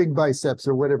need the big biceps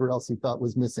or whatever else he thought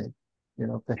was missing, you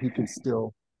know, that he could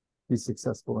still be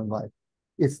successful in life.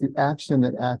 It's the action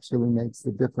that actually makes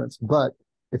the difference. But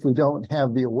if we don't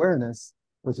have the awareness,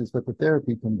 which is what the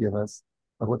therapy can give us,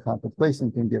 or what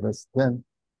contemplation can give us, then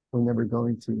we're never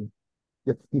going to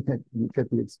get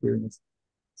the experience.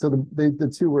 So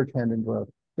the two work hand in glove.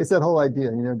 It's that whole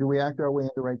idea, you know, do we act our way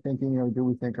into right thinking, or do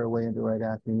we think our way into right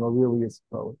acting? Or really it's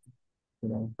both, you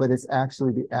know, but it's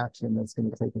actually the action that's going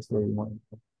to take us where we want to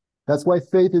go. That's why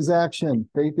faith is action.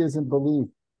 Faith isn't belief.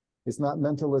 It's not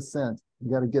mental assent.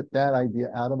 We got to get that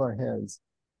idea out of our heads.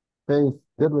 Faith,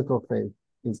 biblical faith,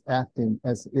 is acting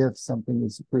as if something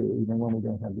is true, even when we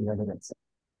don't have the evidence.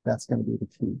 That's going to be the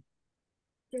key.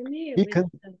 For me,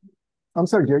 I'm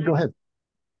sorry, Jerry, go ahead.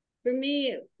 For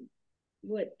me,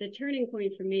 what the turning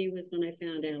point for me was when I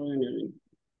found Al-Anon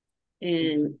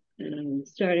and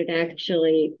started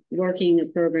actually working the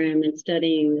program and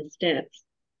studying the steps,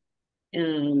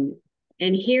 and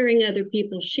hearing other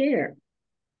people share,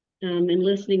 and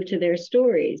listening to their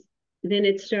stories. Then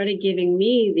it started giving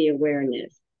me the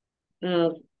awareness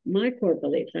of my core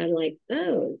beliefs. I like,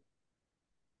 oh,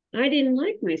 I didn't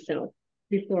like myself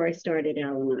before I started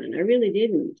Al-Anon. I really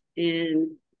didn't.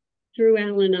 And through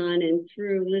Al-Anon and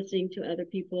through listening to other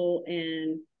people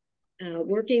and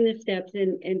working the steps,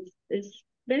 and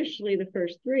especially the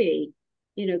first three,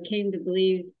 you know, came to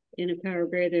believe in a power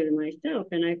greater than myself.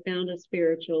 And I found a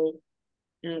spiritual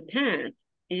path.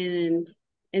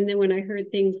 And then when I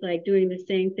heard things like doing the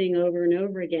same thing over and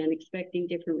over again, expecting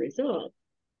different results,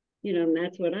 you know, and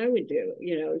that's what I would do,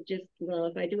 you know, just, well,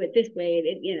 if I do it this way,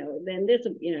 you know, then this,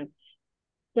 you know.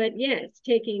 But yes,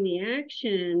 taking the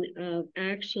action of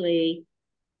actually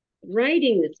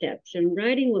writing the steps and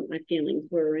writing what my feelings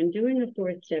were and doing a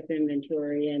 4th step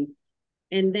inventory.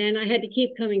 And then I had to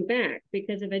keep coming back,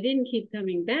 because if I didn't keep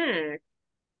coming back,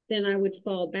 then I would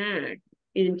fall back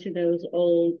into those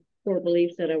old core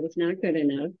beliefs that I was not good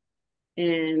enough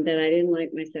and that I didn't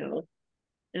like myself.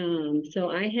 So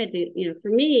I had to, you know, for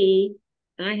me,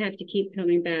 I have to keep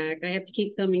coming back. I have to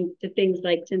keep coming to things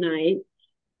like tonight.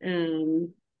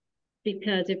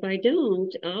 Because if I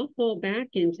don't, I'll fall back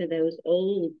into those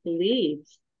old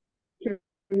beliefs.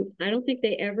 I don't think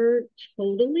they ever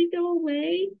totally go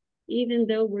away, even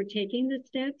though we're taking the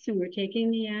steps and we're taking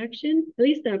the action. At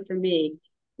least not for me.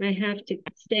 I have to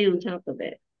stay on top of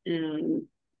it.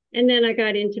 And then I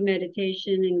got into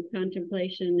meditation and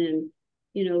contemplation and,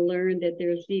 you know, learned that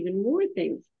there's even more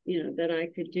things, you know, that I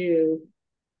could do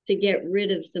to get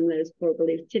rid of some of those core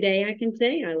beliefs. Today, I can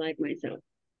say I like myself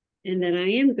and that I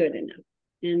am good enough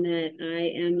and that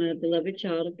I am a beloved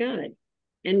child of God,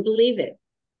 and believe it,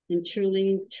 and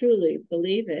truly, truly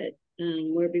believe it.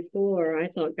 Where before I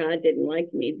thought God didn't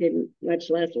like me, didn't much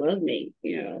less love me,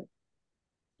 you know.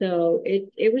 So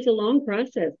it was a long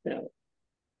process, though.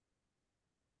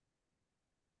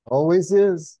 Always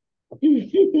is.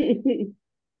 And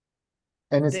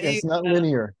it's not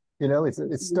linear, you know. It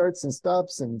starts and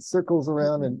stops and circles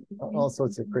around and all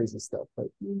sorts of crazy stuff. But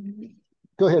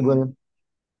go ahead, William.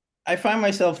 I find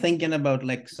myself thinking about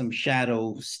like some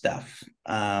shadow stuff.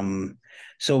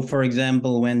 So for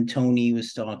example, when Tony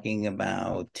was talking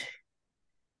about,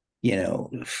 you know,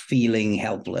 feeling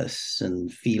helpless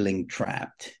and feeling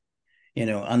trapped, you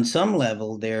know, on some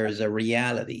level, there's a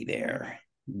reality there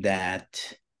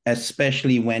that,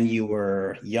 especially when you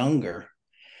were younger,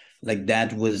 like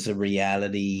that was a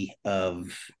reality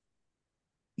of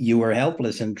you were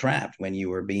helpless and trapped when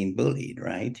you were being bullied,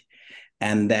 right?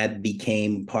 And that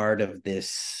became part of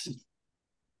this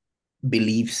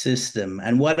belief system.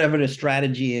 And whatever the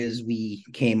strategy is we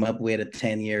came up with at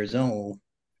 10 years old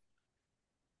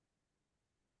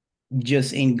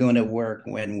just ain't going to work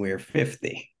when we're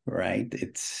 50, right?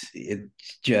 It's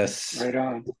just Right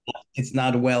on. it's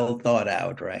not well thought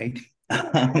out, right?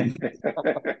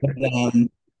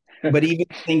 But even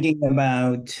thinking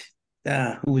about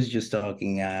who was just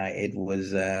talking, it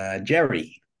was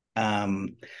Jerry,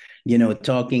 talking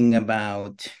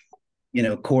about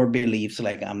core beliefs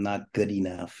like I'm not good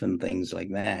enough and things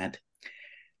like that.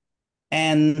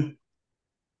 And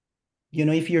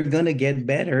if you're gonna get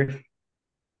better,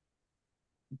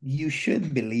 you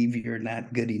should believe you're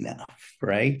not good enough,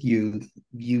 right? You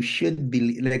should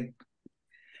believe, like,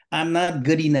 I'm not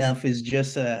good enough is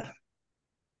just a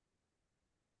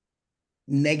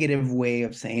negative way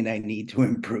of saying I need to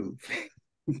improve.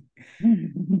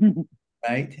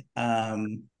 Right?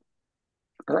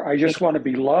 Or I just want to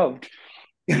be loved.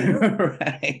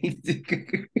 Right.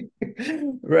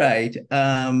 Right.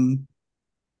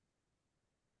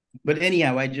 But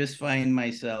anyhow, I just find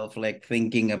myself like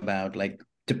thinking about, like,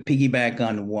 to piggyback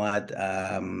on what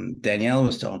Danielle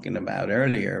was talking about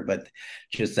earlier, but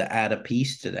just to add a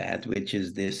piece to that, which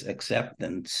is this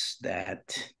acceptance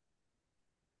that,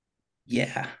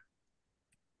 yeah,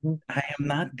 I am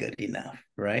not good enough,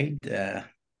 right?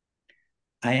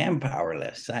 I am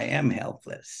powerless. I am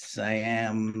helpless. I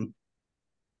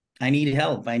need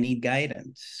help. I need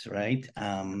guidance, right?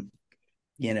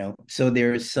 So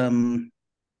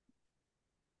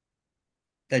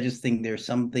I just think there's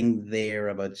something there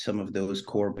about some of those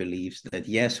core beliefs that,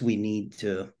 yes, we need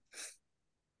to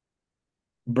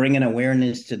bring an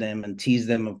awareness to them and tease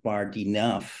them apart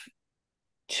enough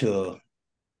to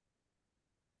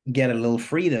get a little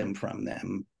freedom from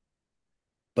them.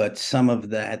 But some of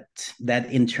that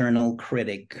internal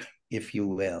critic, if you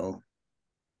will,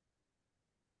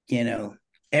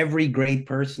 every great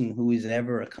person who has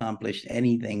ever accomplished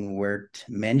anything worth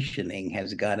mentioning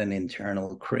has got an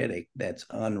internal critic that's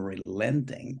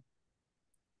unrelenting.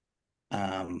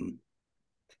 So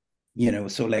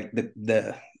like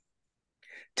the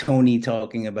Tony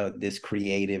talking about this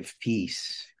creative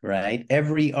piece, right?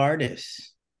 Every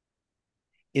artist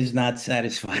is not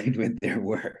satisfied with their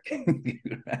work,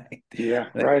 right? Yeah,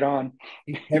 right on.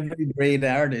 Every great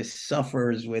artist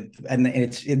suffers with, and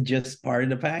it's just part of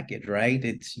the package, right?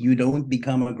 It's, you don't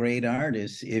become a great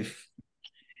artist if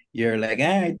you're like,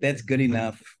 all right, that's good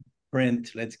enough,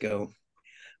 print, let's go.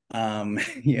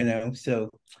 So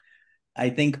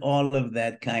I think all of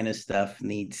that kind of stuff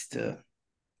needs to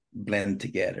blend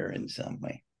together in some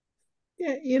way.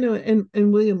 Yeah,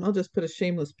 and William, I'll just put a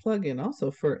shameless plug in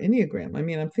also for Enneagram. I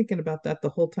mean, I'm thinking about that the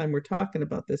whole time we're talking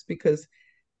about this, because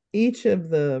each of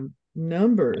the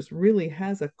numbers really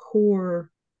has a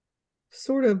core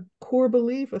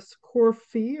belief, a core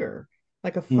fear.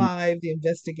 Like a 5, the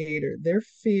investigator, their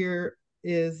fear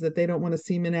is that they don't want to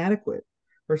seem inadequate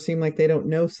or seem like they don't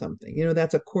know something.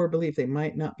 That's a core belief. They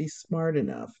might not be smart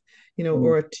enough,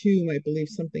 or a 2 might believe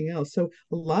something else. So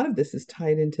a lot of this is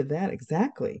tied into that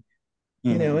exactly.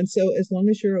 And so as long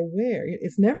as you're aware,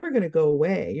 it's never going to go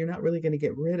away. You're not really going to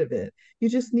get rid of it. You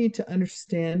just need to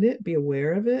understand it, be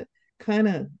aware of it, kind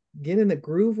of get in the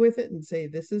groove with it and say,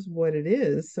 this is what it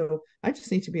is. So I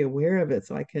just need to be aware of it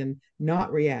so I can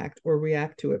not react or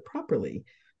react to it properly.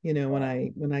 When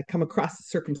I come across a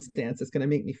circumstance that's going to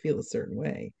make me feel a certain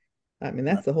way. I mean,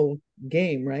 that's the whole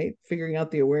game, right? Figuring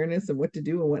out the awareness of what to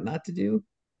do and what not to do.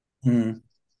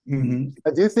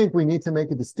 I do think we need to make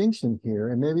a distinction here,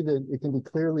 and maybe that it can be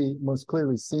most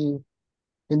clearly seen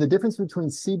in the difference between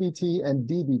CBT and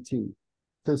DBT.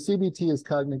 So CBT is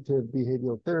cognitive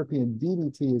behavioral therapy, and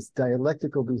DBT is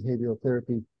dialectical behavioral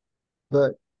therapy.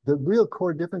 But the real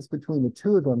core difference between the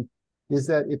two of them is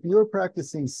that if you're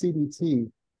practicing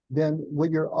CBT, then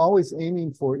what you're always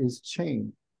aiming for is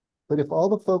change. But if all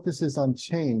the focus is on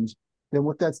change, then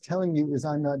what that's telling you is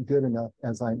I'm not good enough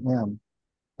as I am.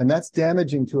 And that's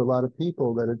damaging to a lot of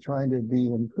people that are trying to be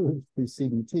improved through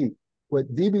CBT.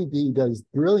 What DBT does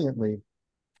brilliantly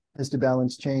is to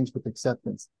balance change with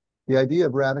acceptance. The idea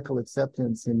of radical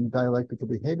acceptance in dialectical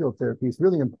behavioral therapy is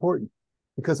really important,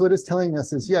 because what it's telling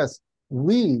us is, yes,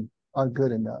 we are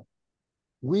good enough.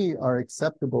 We are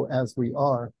acceptable as we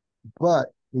are, but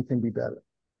we can be better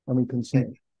and we can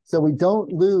change. So we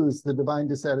don't lose the divine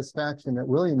dissatisfaction that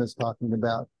William is talking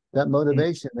about, that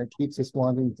motivation that keeps us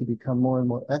wanting to become more and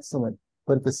more excellent.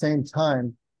 But at the same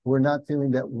time, we're not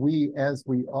feeling that we, as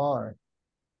we are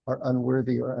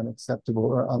unworthy or unacceptable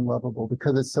or unlovable,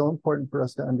 because it's so important for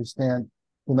us to understand,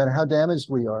 no matter how damaged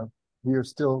we are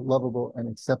still lovable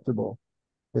and acceptable.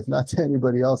 If not to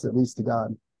anybody else, at least to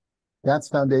God. That's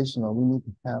foundational. We need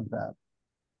to have that.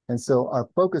 And so our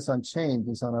focus on change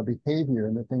is on our behavior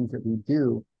and the things that we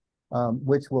do,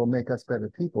 which will make us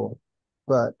better people.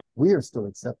 But we are still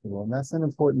acceptable. And that's an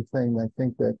important thing, I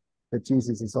think, that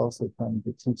Jesus is also trying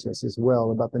to teach us as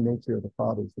well about the nature of the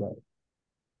Father's love.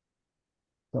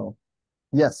 So,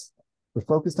 yes, we're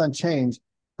focused on change,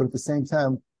 but at the same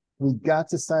time, we got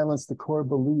to silence the core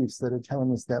beliefs that are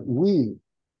telling us that we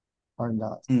are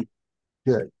not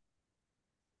good.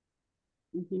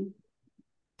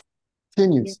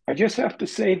 Continues. I just have to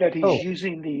say that he's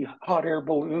using the hot air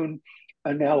balloon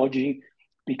analogy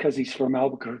because he's from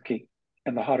Albuquerque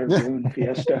and the hot air balloon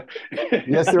fiesta.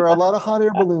 Yes, there are a lot of hot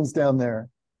air balloons down there.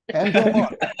 And Del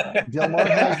Mar. Del Mar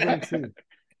has them too.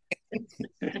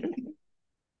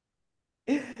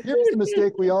 Here's the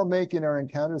mistake we all make in our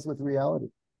encounters with reality,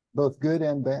 both good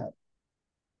and bad.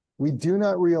 We do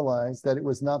not realize that it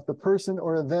was not the person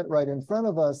or event right in front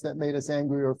of us that made us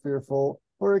angry or fearful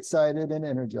or excited and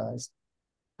energized.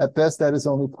 At best, that is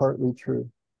only partly true.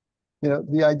 You know,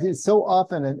 the idea so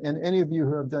often, and any of you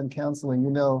who have done counseling, you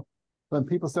know, when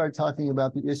people start talking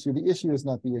about the issue is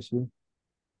not the issue.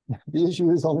 The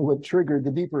issue is only what triggered the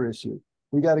deeper issue.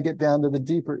 We got to get down to the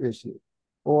deeper issue.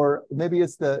 Or maybe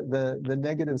it's the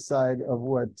negative side of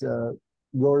what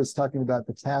Rohr is talking about,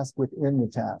 the task within the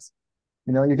task.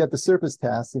 You know, you got the surface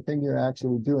task, the thing you're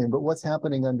actually doing, but what's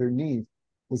happening underneath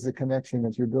is the connection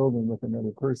that you're building with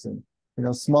another person. You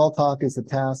know, small talk is the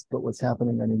task, but what's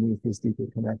happening underneath is deeper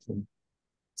connection.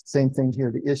 Same thing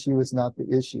here. The issue is not the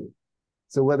issue.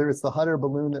 So whether it's the hot air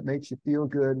balloon that makes you feel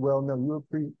good, well, no, you're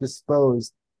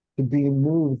predisposed to being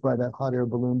moved by that hot air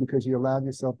balloon because you allowed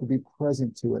yourself to be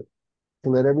present to it, to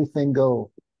let everything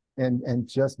go and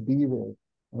just be there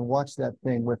and watch that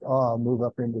thing with awe move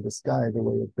up into the sky the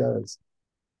way it does.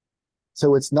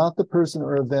 So it's not the person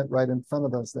or event right in front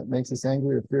of us that makes us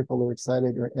angry or fearful or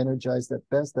excited or energized. At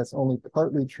best, that's only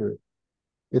partly true.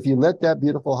 If you let that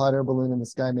beautiful hot air balloon in the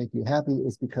sky make you happy,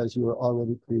 it's because you were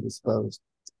already predisposed.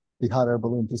 The hot air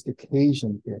balloon just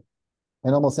occasioned it.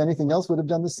 And almost anything else would have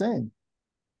done the same.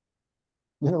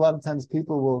 You know, a lot of times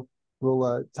people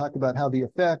will talk about how the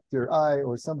effect or I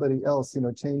or somebody else, you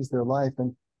know, changed their life.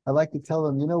 And I like to tell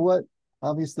them, you know what?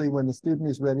 Obviously, when the student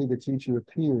is ready, the teacher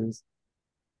appears.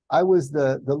 I was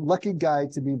the lucky guy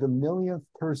to be the millionth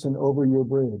person over your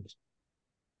bridge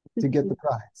to get the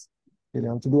prize, you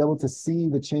know, to be able to see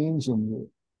the change in you.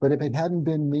 But if it hadn't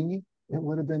been me, it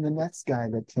would have been the next guy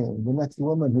that came, the next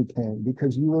woman who came,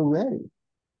 because you were ready.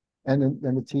 And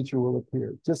then the teacher will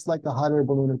appear, just like the hot air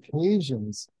balloon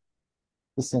occasions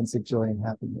the sense of joy and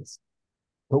happiness.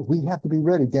 But we have to be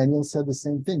ready. Daniel said the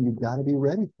same thing. You've got to be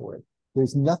ready for it.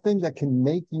 There's nothing that can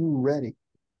make you ready.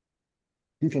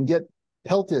 You can get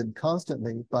pelted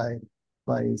constantly by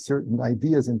certain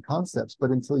ideas and concepts, but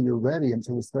until you're ready,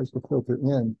 until it starts to filter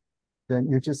in, then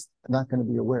you're just not going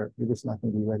to be aware. You're just not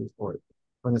going to be ready for it.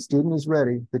 When the student is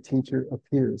ready, the teacher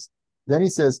appears. Then he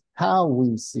says, how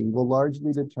we see will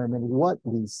largely determine what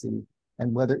we see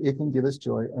and whether it can give us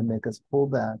joy and make us pull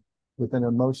back with an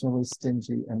emotionally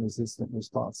stingy and resistant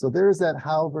response. So there's that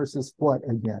how versus what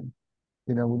again,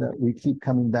 you know, that we keep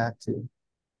coming back to.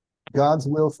 God's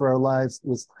will for our lives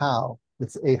is how.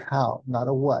 It's a how, not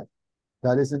a what.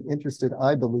 God isn't interested,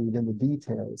 I believe, in the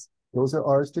details. Those are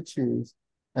ours to choose,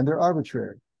 and they're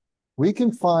arbitrary. We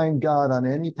can find God on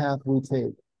any path we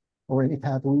take or any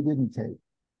path we didn't take.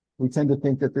 We tend to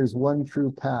think that there's one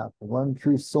true path, one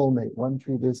true soulmate, one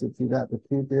true this or true that. The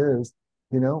truth is,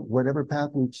 you know, whatever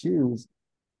path we choose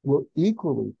will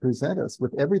equally present us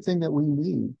with everything that we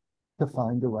need to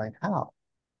find the right how.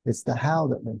 It's the how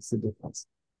that makes the difference.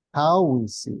 How we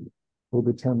see will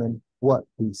determine what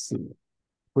we see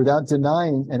without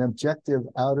denying an objective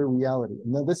outer reality.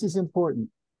 Now, this is important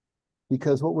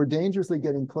because what we're dangerously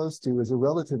getting close to is a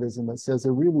relativism that says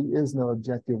there really is no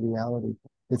objective reality.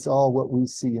 It's all what we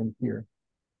see and hear.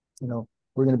 You know,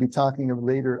 we're going to be talking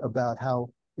later about how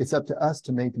it's up to us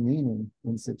to make meaning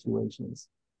in situations.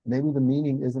 Maybe the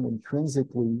meaning isn't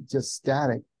intrinsically just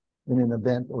static in an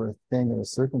event or a thing or a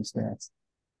circumstance.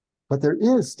 But there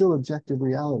is still objective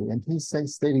reality. And he's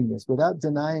stating this without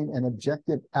denying an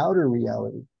objective outer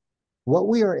reality. What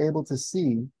we are able to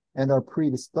see and are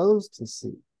predisposed to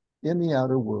see in the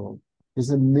outer world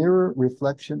is a mirror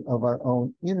reflection of our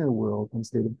own inner world and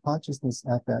state of consciousness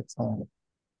at that time.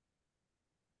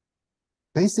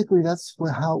 Basically, that's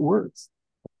how it works.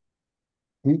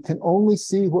 We can only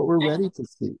see what we're ready to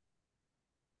see.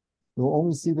 We'll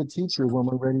only see the teacher when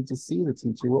we're ready to see the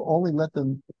teacher. We'll only let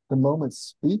the moment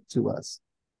speak to us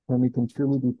when we can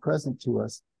truly be present to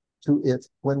it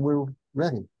when we're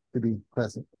ready to be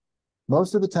present.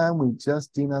 Most of the time, we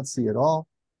just do not see it all,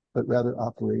 but rather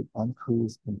operate on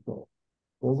cruise control.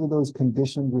 Those are those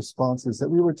conditioned responses that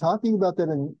we were talking about that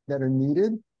are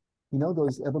needed. You know,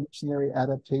 those evolutionary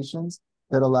adaptations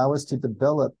that allow us to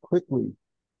develop quickly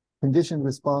conditioned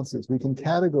responses. We can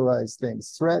categorize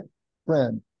things, threat,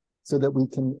 friend, so that we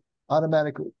can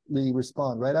automatically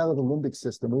respond right out of the limbic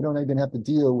system. We don't even have to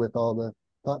deal with all the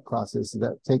thought processes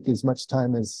that take as much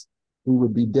time as we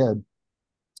would be dead,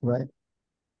 right?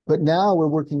 But now we're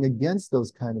working against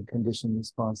those kind of conditioned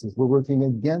responses. We're working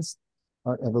against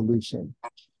our evolution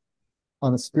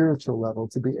on a spiritual level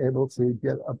to be able to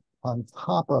get up on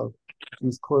top of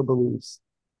these core beliefs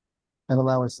and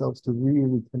allow ourselves to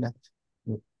really connect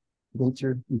with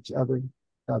nature, each other,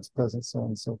 God's presence, so on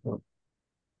and so forth.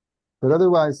 But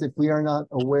otherwise, if we are not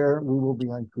aware, we will be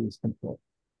on cruise control.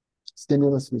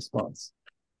 Stimulus response.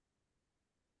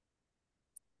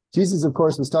 Jesus, of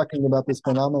course, was talking about this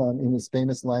phenomenon in his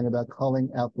famous line about calling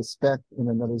out the speck in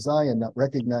another Zion, not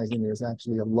recognizing there's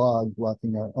actually a log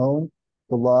blocking our own.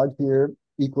 The log here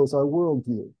equals our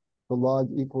worldview. The log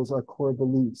equals our core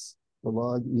beliefs. The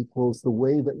log equals the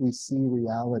way that we see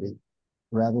reality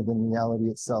rather than reality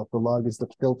itself. The log is the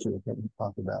filter that we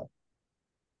talk about.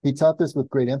 He taught this with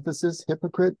great emphasis.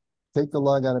 Hypocrite, take the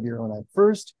log out of your own eye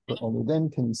first, but only then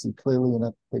can you see clearly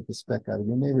enough to take the speck out of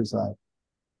your neighbor's eye.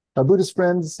 Our Buddhist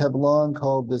friends have long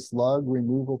called this log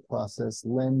removal process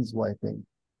lens wiping.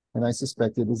 And I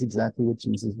suspect it is exactly what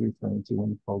Jesus is referring to when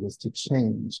he called us to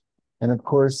change. And of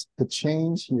course, the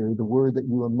change here, the word that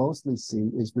you will mostly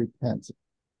see is repent.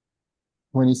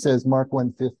 When he says Mark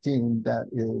 1:15, that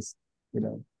is, you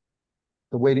know,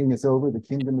 the waiting is over, the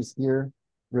kingdom is here,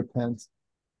 repent,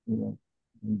 you know,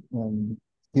 and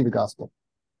see the gospel.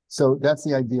 So that's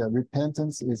the idea.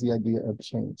 Repentance is the idea of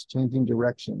change, changing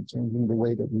direction, changing the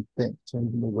way that we think,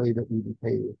 changing the way that we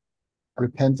behave.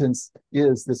 Repentance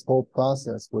is this whole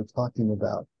process we're talking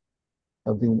about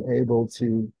of being able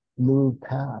to move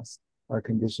past our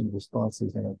conditioned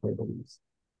responses and our core beliefs.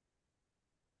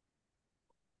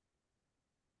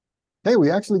 Hey,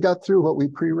 we actually got through what we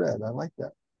pre-read. I like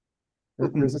that.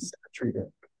 There's a symmetry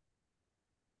there.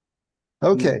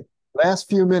 Okay, last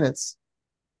few minutes.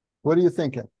 What are you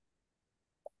thinking?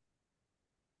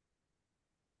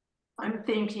 I'm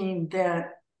thinking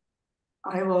that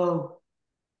I will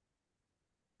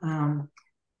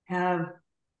have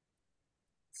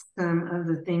some of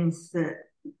the things that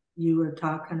you were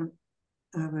talking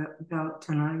about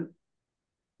tonight,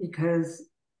 because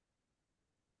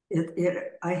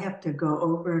I have to go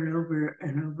over and over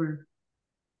and over,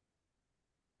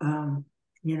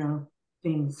 you know,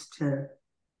 things to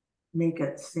make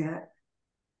it set.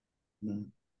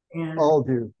 And all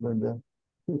do, Linda.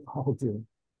 We all do.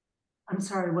 I'm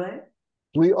sorry, what?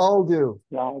 We all do.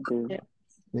 We all do.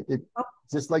 It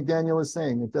just like Daniel was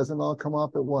saying, it doesn't all come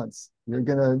off at once. You're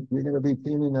gonna be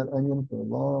peeling that onion for a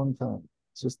long time.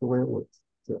 It's just the way it works.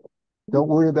 So don't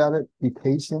worry about it. Be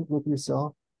patient with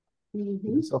yourself. Give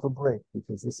yourself a break,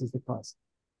 because this is the process.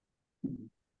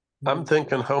 I'm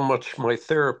thinking how much my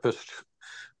therapist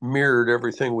mirrored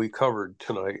everything we covered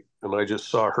tonight, and I just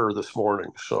saw her this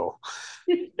morning. So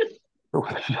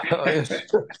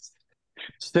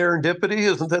serendipity,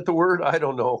 isn't that the word? I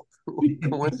don't know.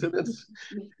 Coincidence?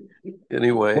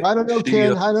 Anyway. Well, I don't know,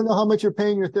 Ken. I don't know how much you're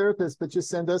paying your therapist, but just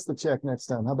send us the check next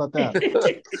time. How about that?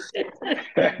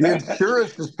 The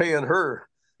insurance is paying her.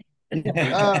 Getting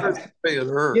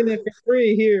it for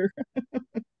free here.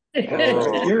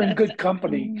 You're in good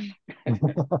company.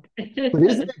 But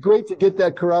isn't it great to get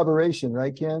that corroboration,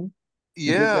 right, Ken?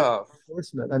 Yeah.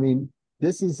 Enforcement. I mean,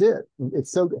 this is it.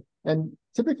 It's so good. And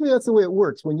typically that's the way it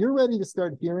works. When you're ready to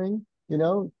start hearing, you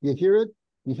know, you hear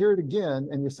it again,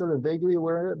 and you're sort of vaguely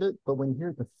aware of it. But when you hear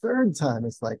it the third time,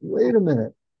 it's like, wait a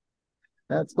minute.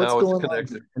 That's what's going on.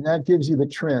 And that gives you the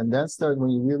trend. That's when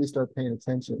you really start paying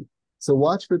attention. So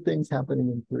watch for things happening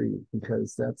in 3,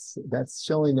 because that's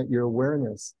showing that your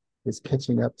awareness is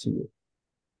catching up to you.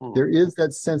 There is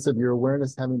that sense of your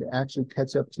awareness having to actually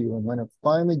catch up to you. And when it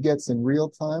finally gets in real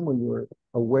time, when you are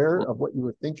aware of what you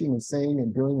were thinking and saying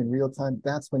and doing in real time,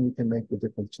 that's when you can make the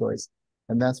different choice.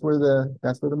 And that's where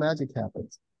the magic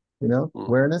happens. You know,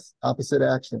 awareness, opposite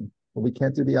action. But we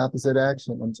can't do the opposite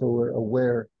action until we're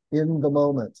aware in the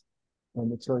moment when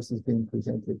the choice is being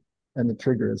presented, and the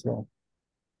trigger as well.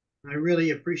 I really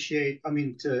appreciate,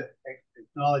 to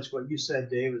acknowledge what you said,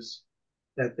 Dave, is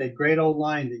that great old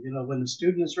line that, you know, when the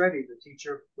student is ready, the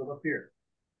teacher will appear.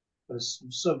 It's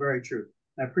so very true.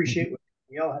 I appreciate what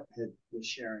Miguel was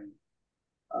sharing.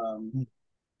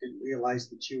 Didn't realize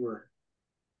that you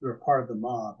were part of the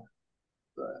mob,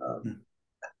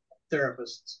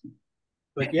 therapists.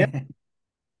 But yeah,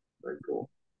 very cool.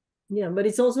 Yeah, but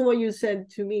it's also what you said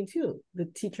to me too. The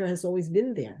teacher has always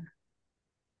been there.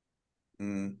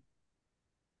 Mm.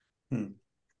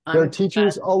 There are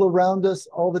teachers all around us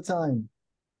all the time,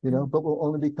 you know, but we'll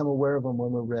only become aware of them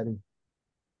when we're ready.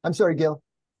 I'm sorry, Gail.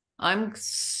 I'm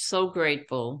so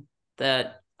grateful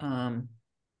that God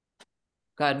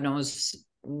knows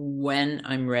when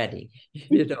I'm ready,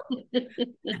 you know,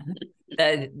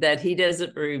 that he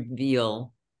doesn't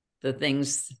reveal the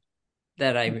things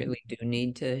that I really do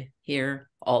need to hear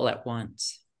all at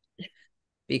once,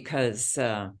 because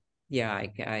yeah,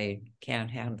 I can't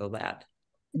handle that.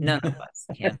 None of us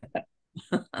can.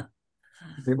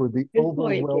 It would be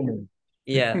overwhelming.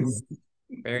 Yes,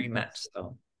 very much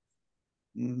so.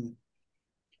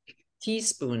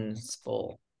 Teaspoons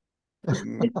full. That's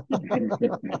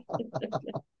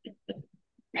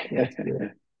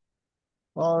good.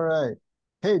 All right.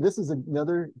 Hey, this is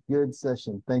another good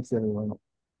session. Thanks, everyone.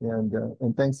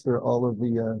 And thanks for all of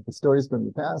the stories from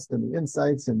the past and the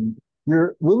insights and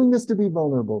your willingness to be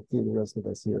vulnerable to the rest of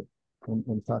us here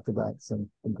and talk about some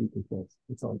deeper things.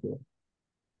 It's all good.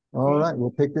 All right,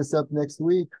 we'll pick this up next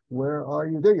week. Where are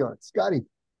you? There you are, Scotty.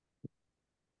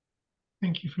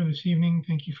 Thank you for this evening.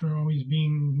 Thank you for always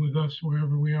being with us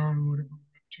wherever we are and whatever we're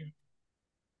up to.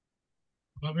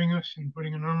 Loving us and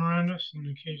putting an arm around us and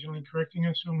occasionally correcting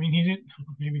us when we need it,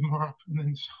 maybe more often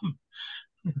than some.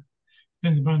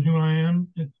 Depends upon who I am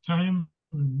at the time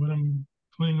and what I'm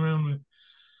playing around with.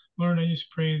 Lord, I just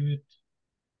pray that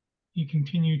you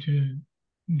continue to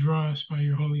draw us by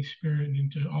your Holy Spirit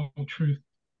into all truth.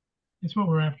 It's what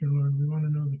we're after, Lord. We want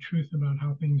to know the truth about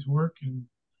how things work and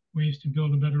ways to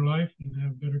build a better life and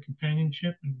have better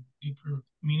companionship and deeper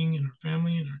meaning in our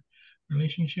family and our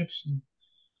relationships. And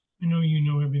I know you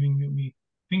know everything that we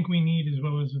think we need as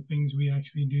well as the things we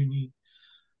actually do need.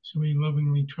 So we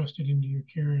lovingly trust it into your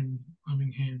care and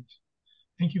loving hands.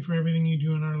 Thank you for everything you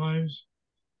do in our lives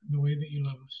and the way that you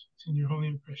love us. It's in your holy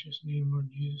and precious name, Lord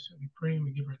Jesus, that we pray and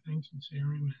we give our thanks and say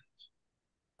our amen.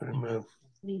 Amen.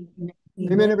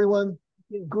 Amen, everyone.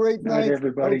 Great night,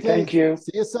 everybody. Okay. Thank you.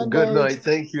 See you Sunday. Good night.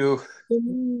 Thank you.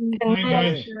 Bye,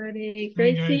 guys.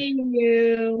 Great seeing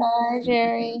you. Bye,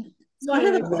 Jerry. So I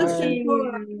have a Bye. question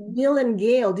for Bill and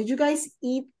Gail. Did you guys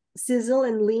eat sizzle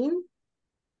and lean?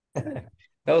 That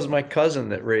was my cousin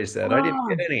that raised that. I didn't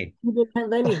get any. You didn't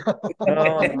have any.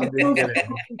 No, I didn't get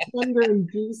any. Tender and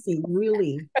juicy,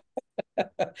 really. I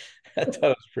thought it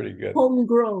was pretty good.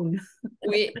 Homegrown.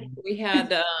 We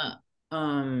had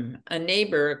a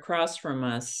neighbor across from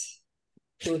us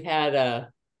who had a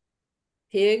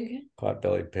pig.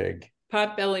 Pot-bellied pig.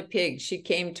 Pot-bellied pig. She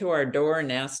came to our door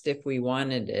and asked if we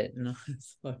wanted it. And I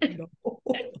was like, no.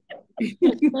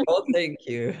 Oh, thank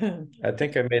you. I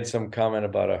think I made some comment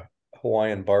about a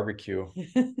Hawaiian barbecue.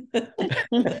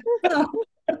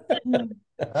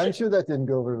 I'm sure that didn't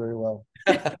go over very well.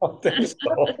 I don't think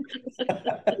so.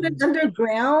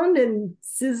 Underground and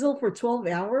sizzle for 12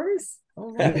 hours?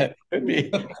 Oh, right. Could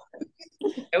be.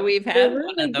 We've They're had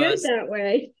really one of good those that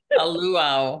way. a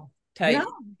luau type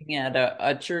thing at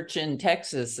a church in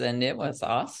Texas, and it was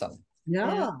awesome.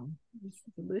 Yeah. It's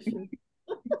delicious.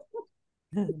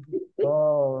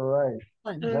 All right.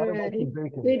 All right.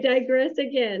 We digress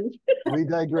again. We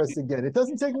digress again. It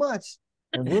doesn't take much.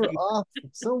 And we're off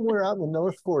somewhere out in the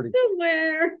North 40.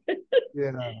 Somewhere.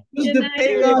 Yeah. Good night,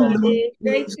 everybody.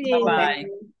 Great seeing Bye.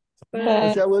 you.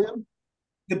 What's that, William?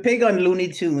 The pig on Looney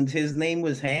Tunes, his name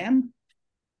was Ham?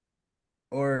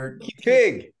 Or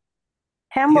Pig?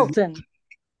 Hamilton.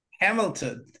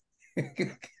 Hamilton.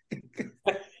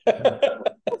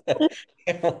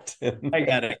 Hamilton. I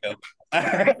gotta go. All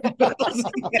right.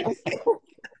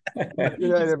 Good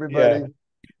night, everybody.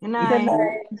 Good night.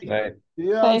 Good night. See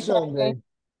you Bye, on Sunday.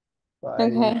 Bye.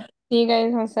 Okay. See you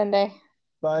guys on Sunday.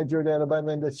 Bye, Jordana. Bye,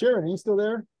 Linda. Sharon, are you still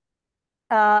there?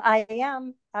 I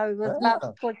am. I was about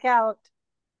to click out.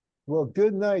 Well,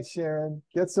 good night, Sharon.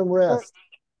 Get some rest.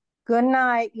 Good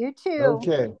night. You too.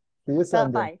 Okay. See you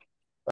Sunday. Bye-bye.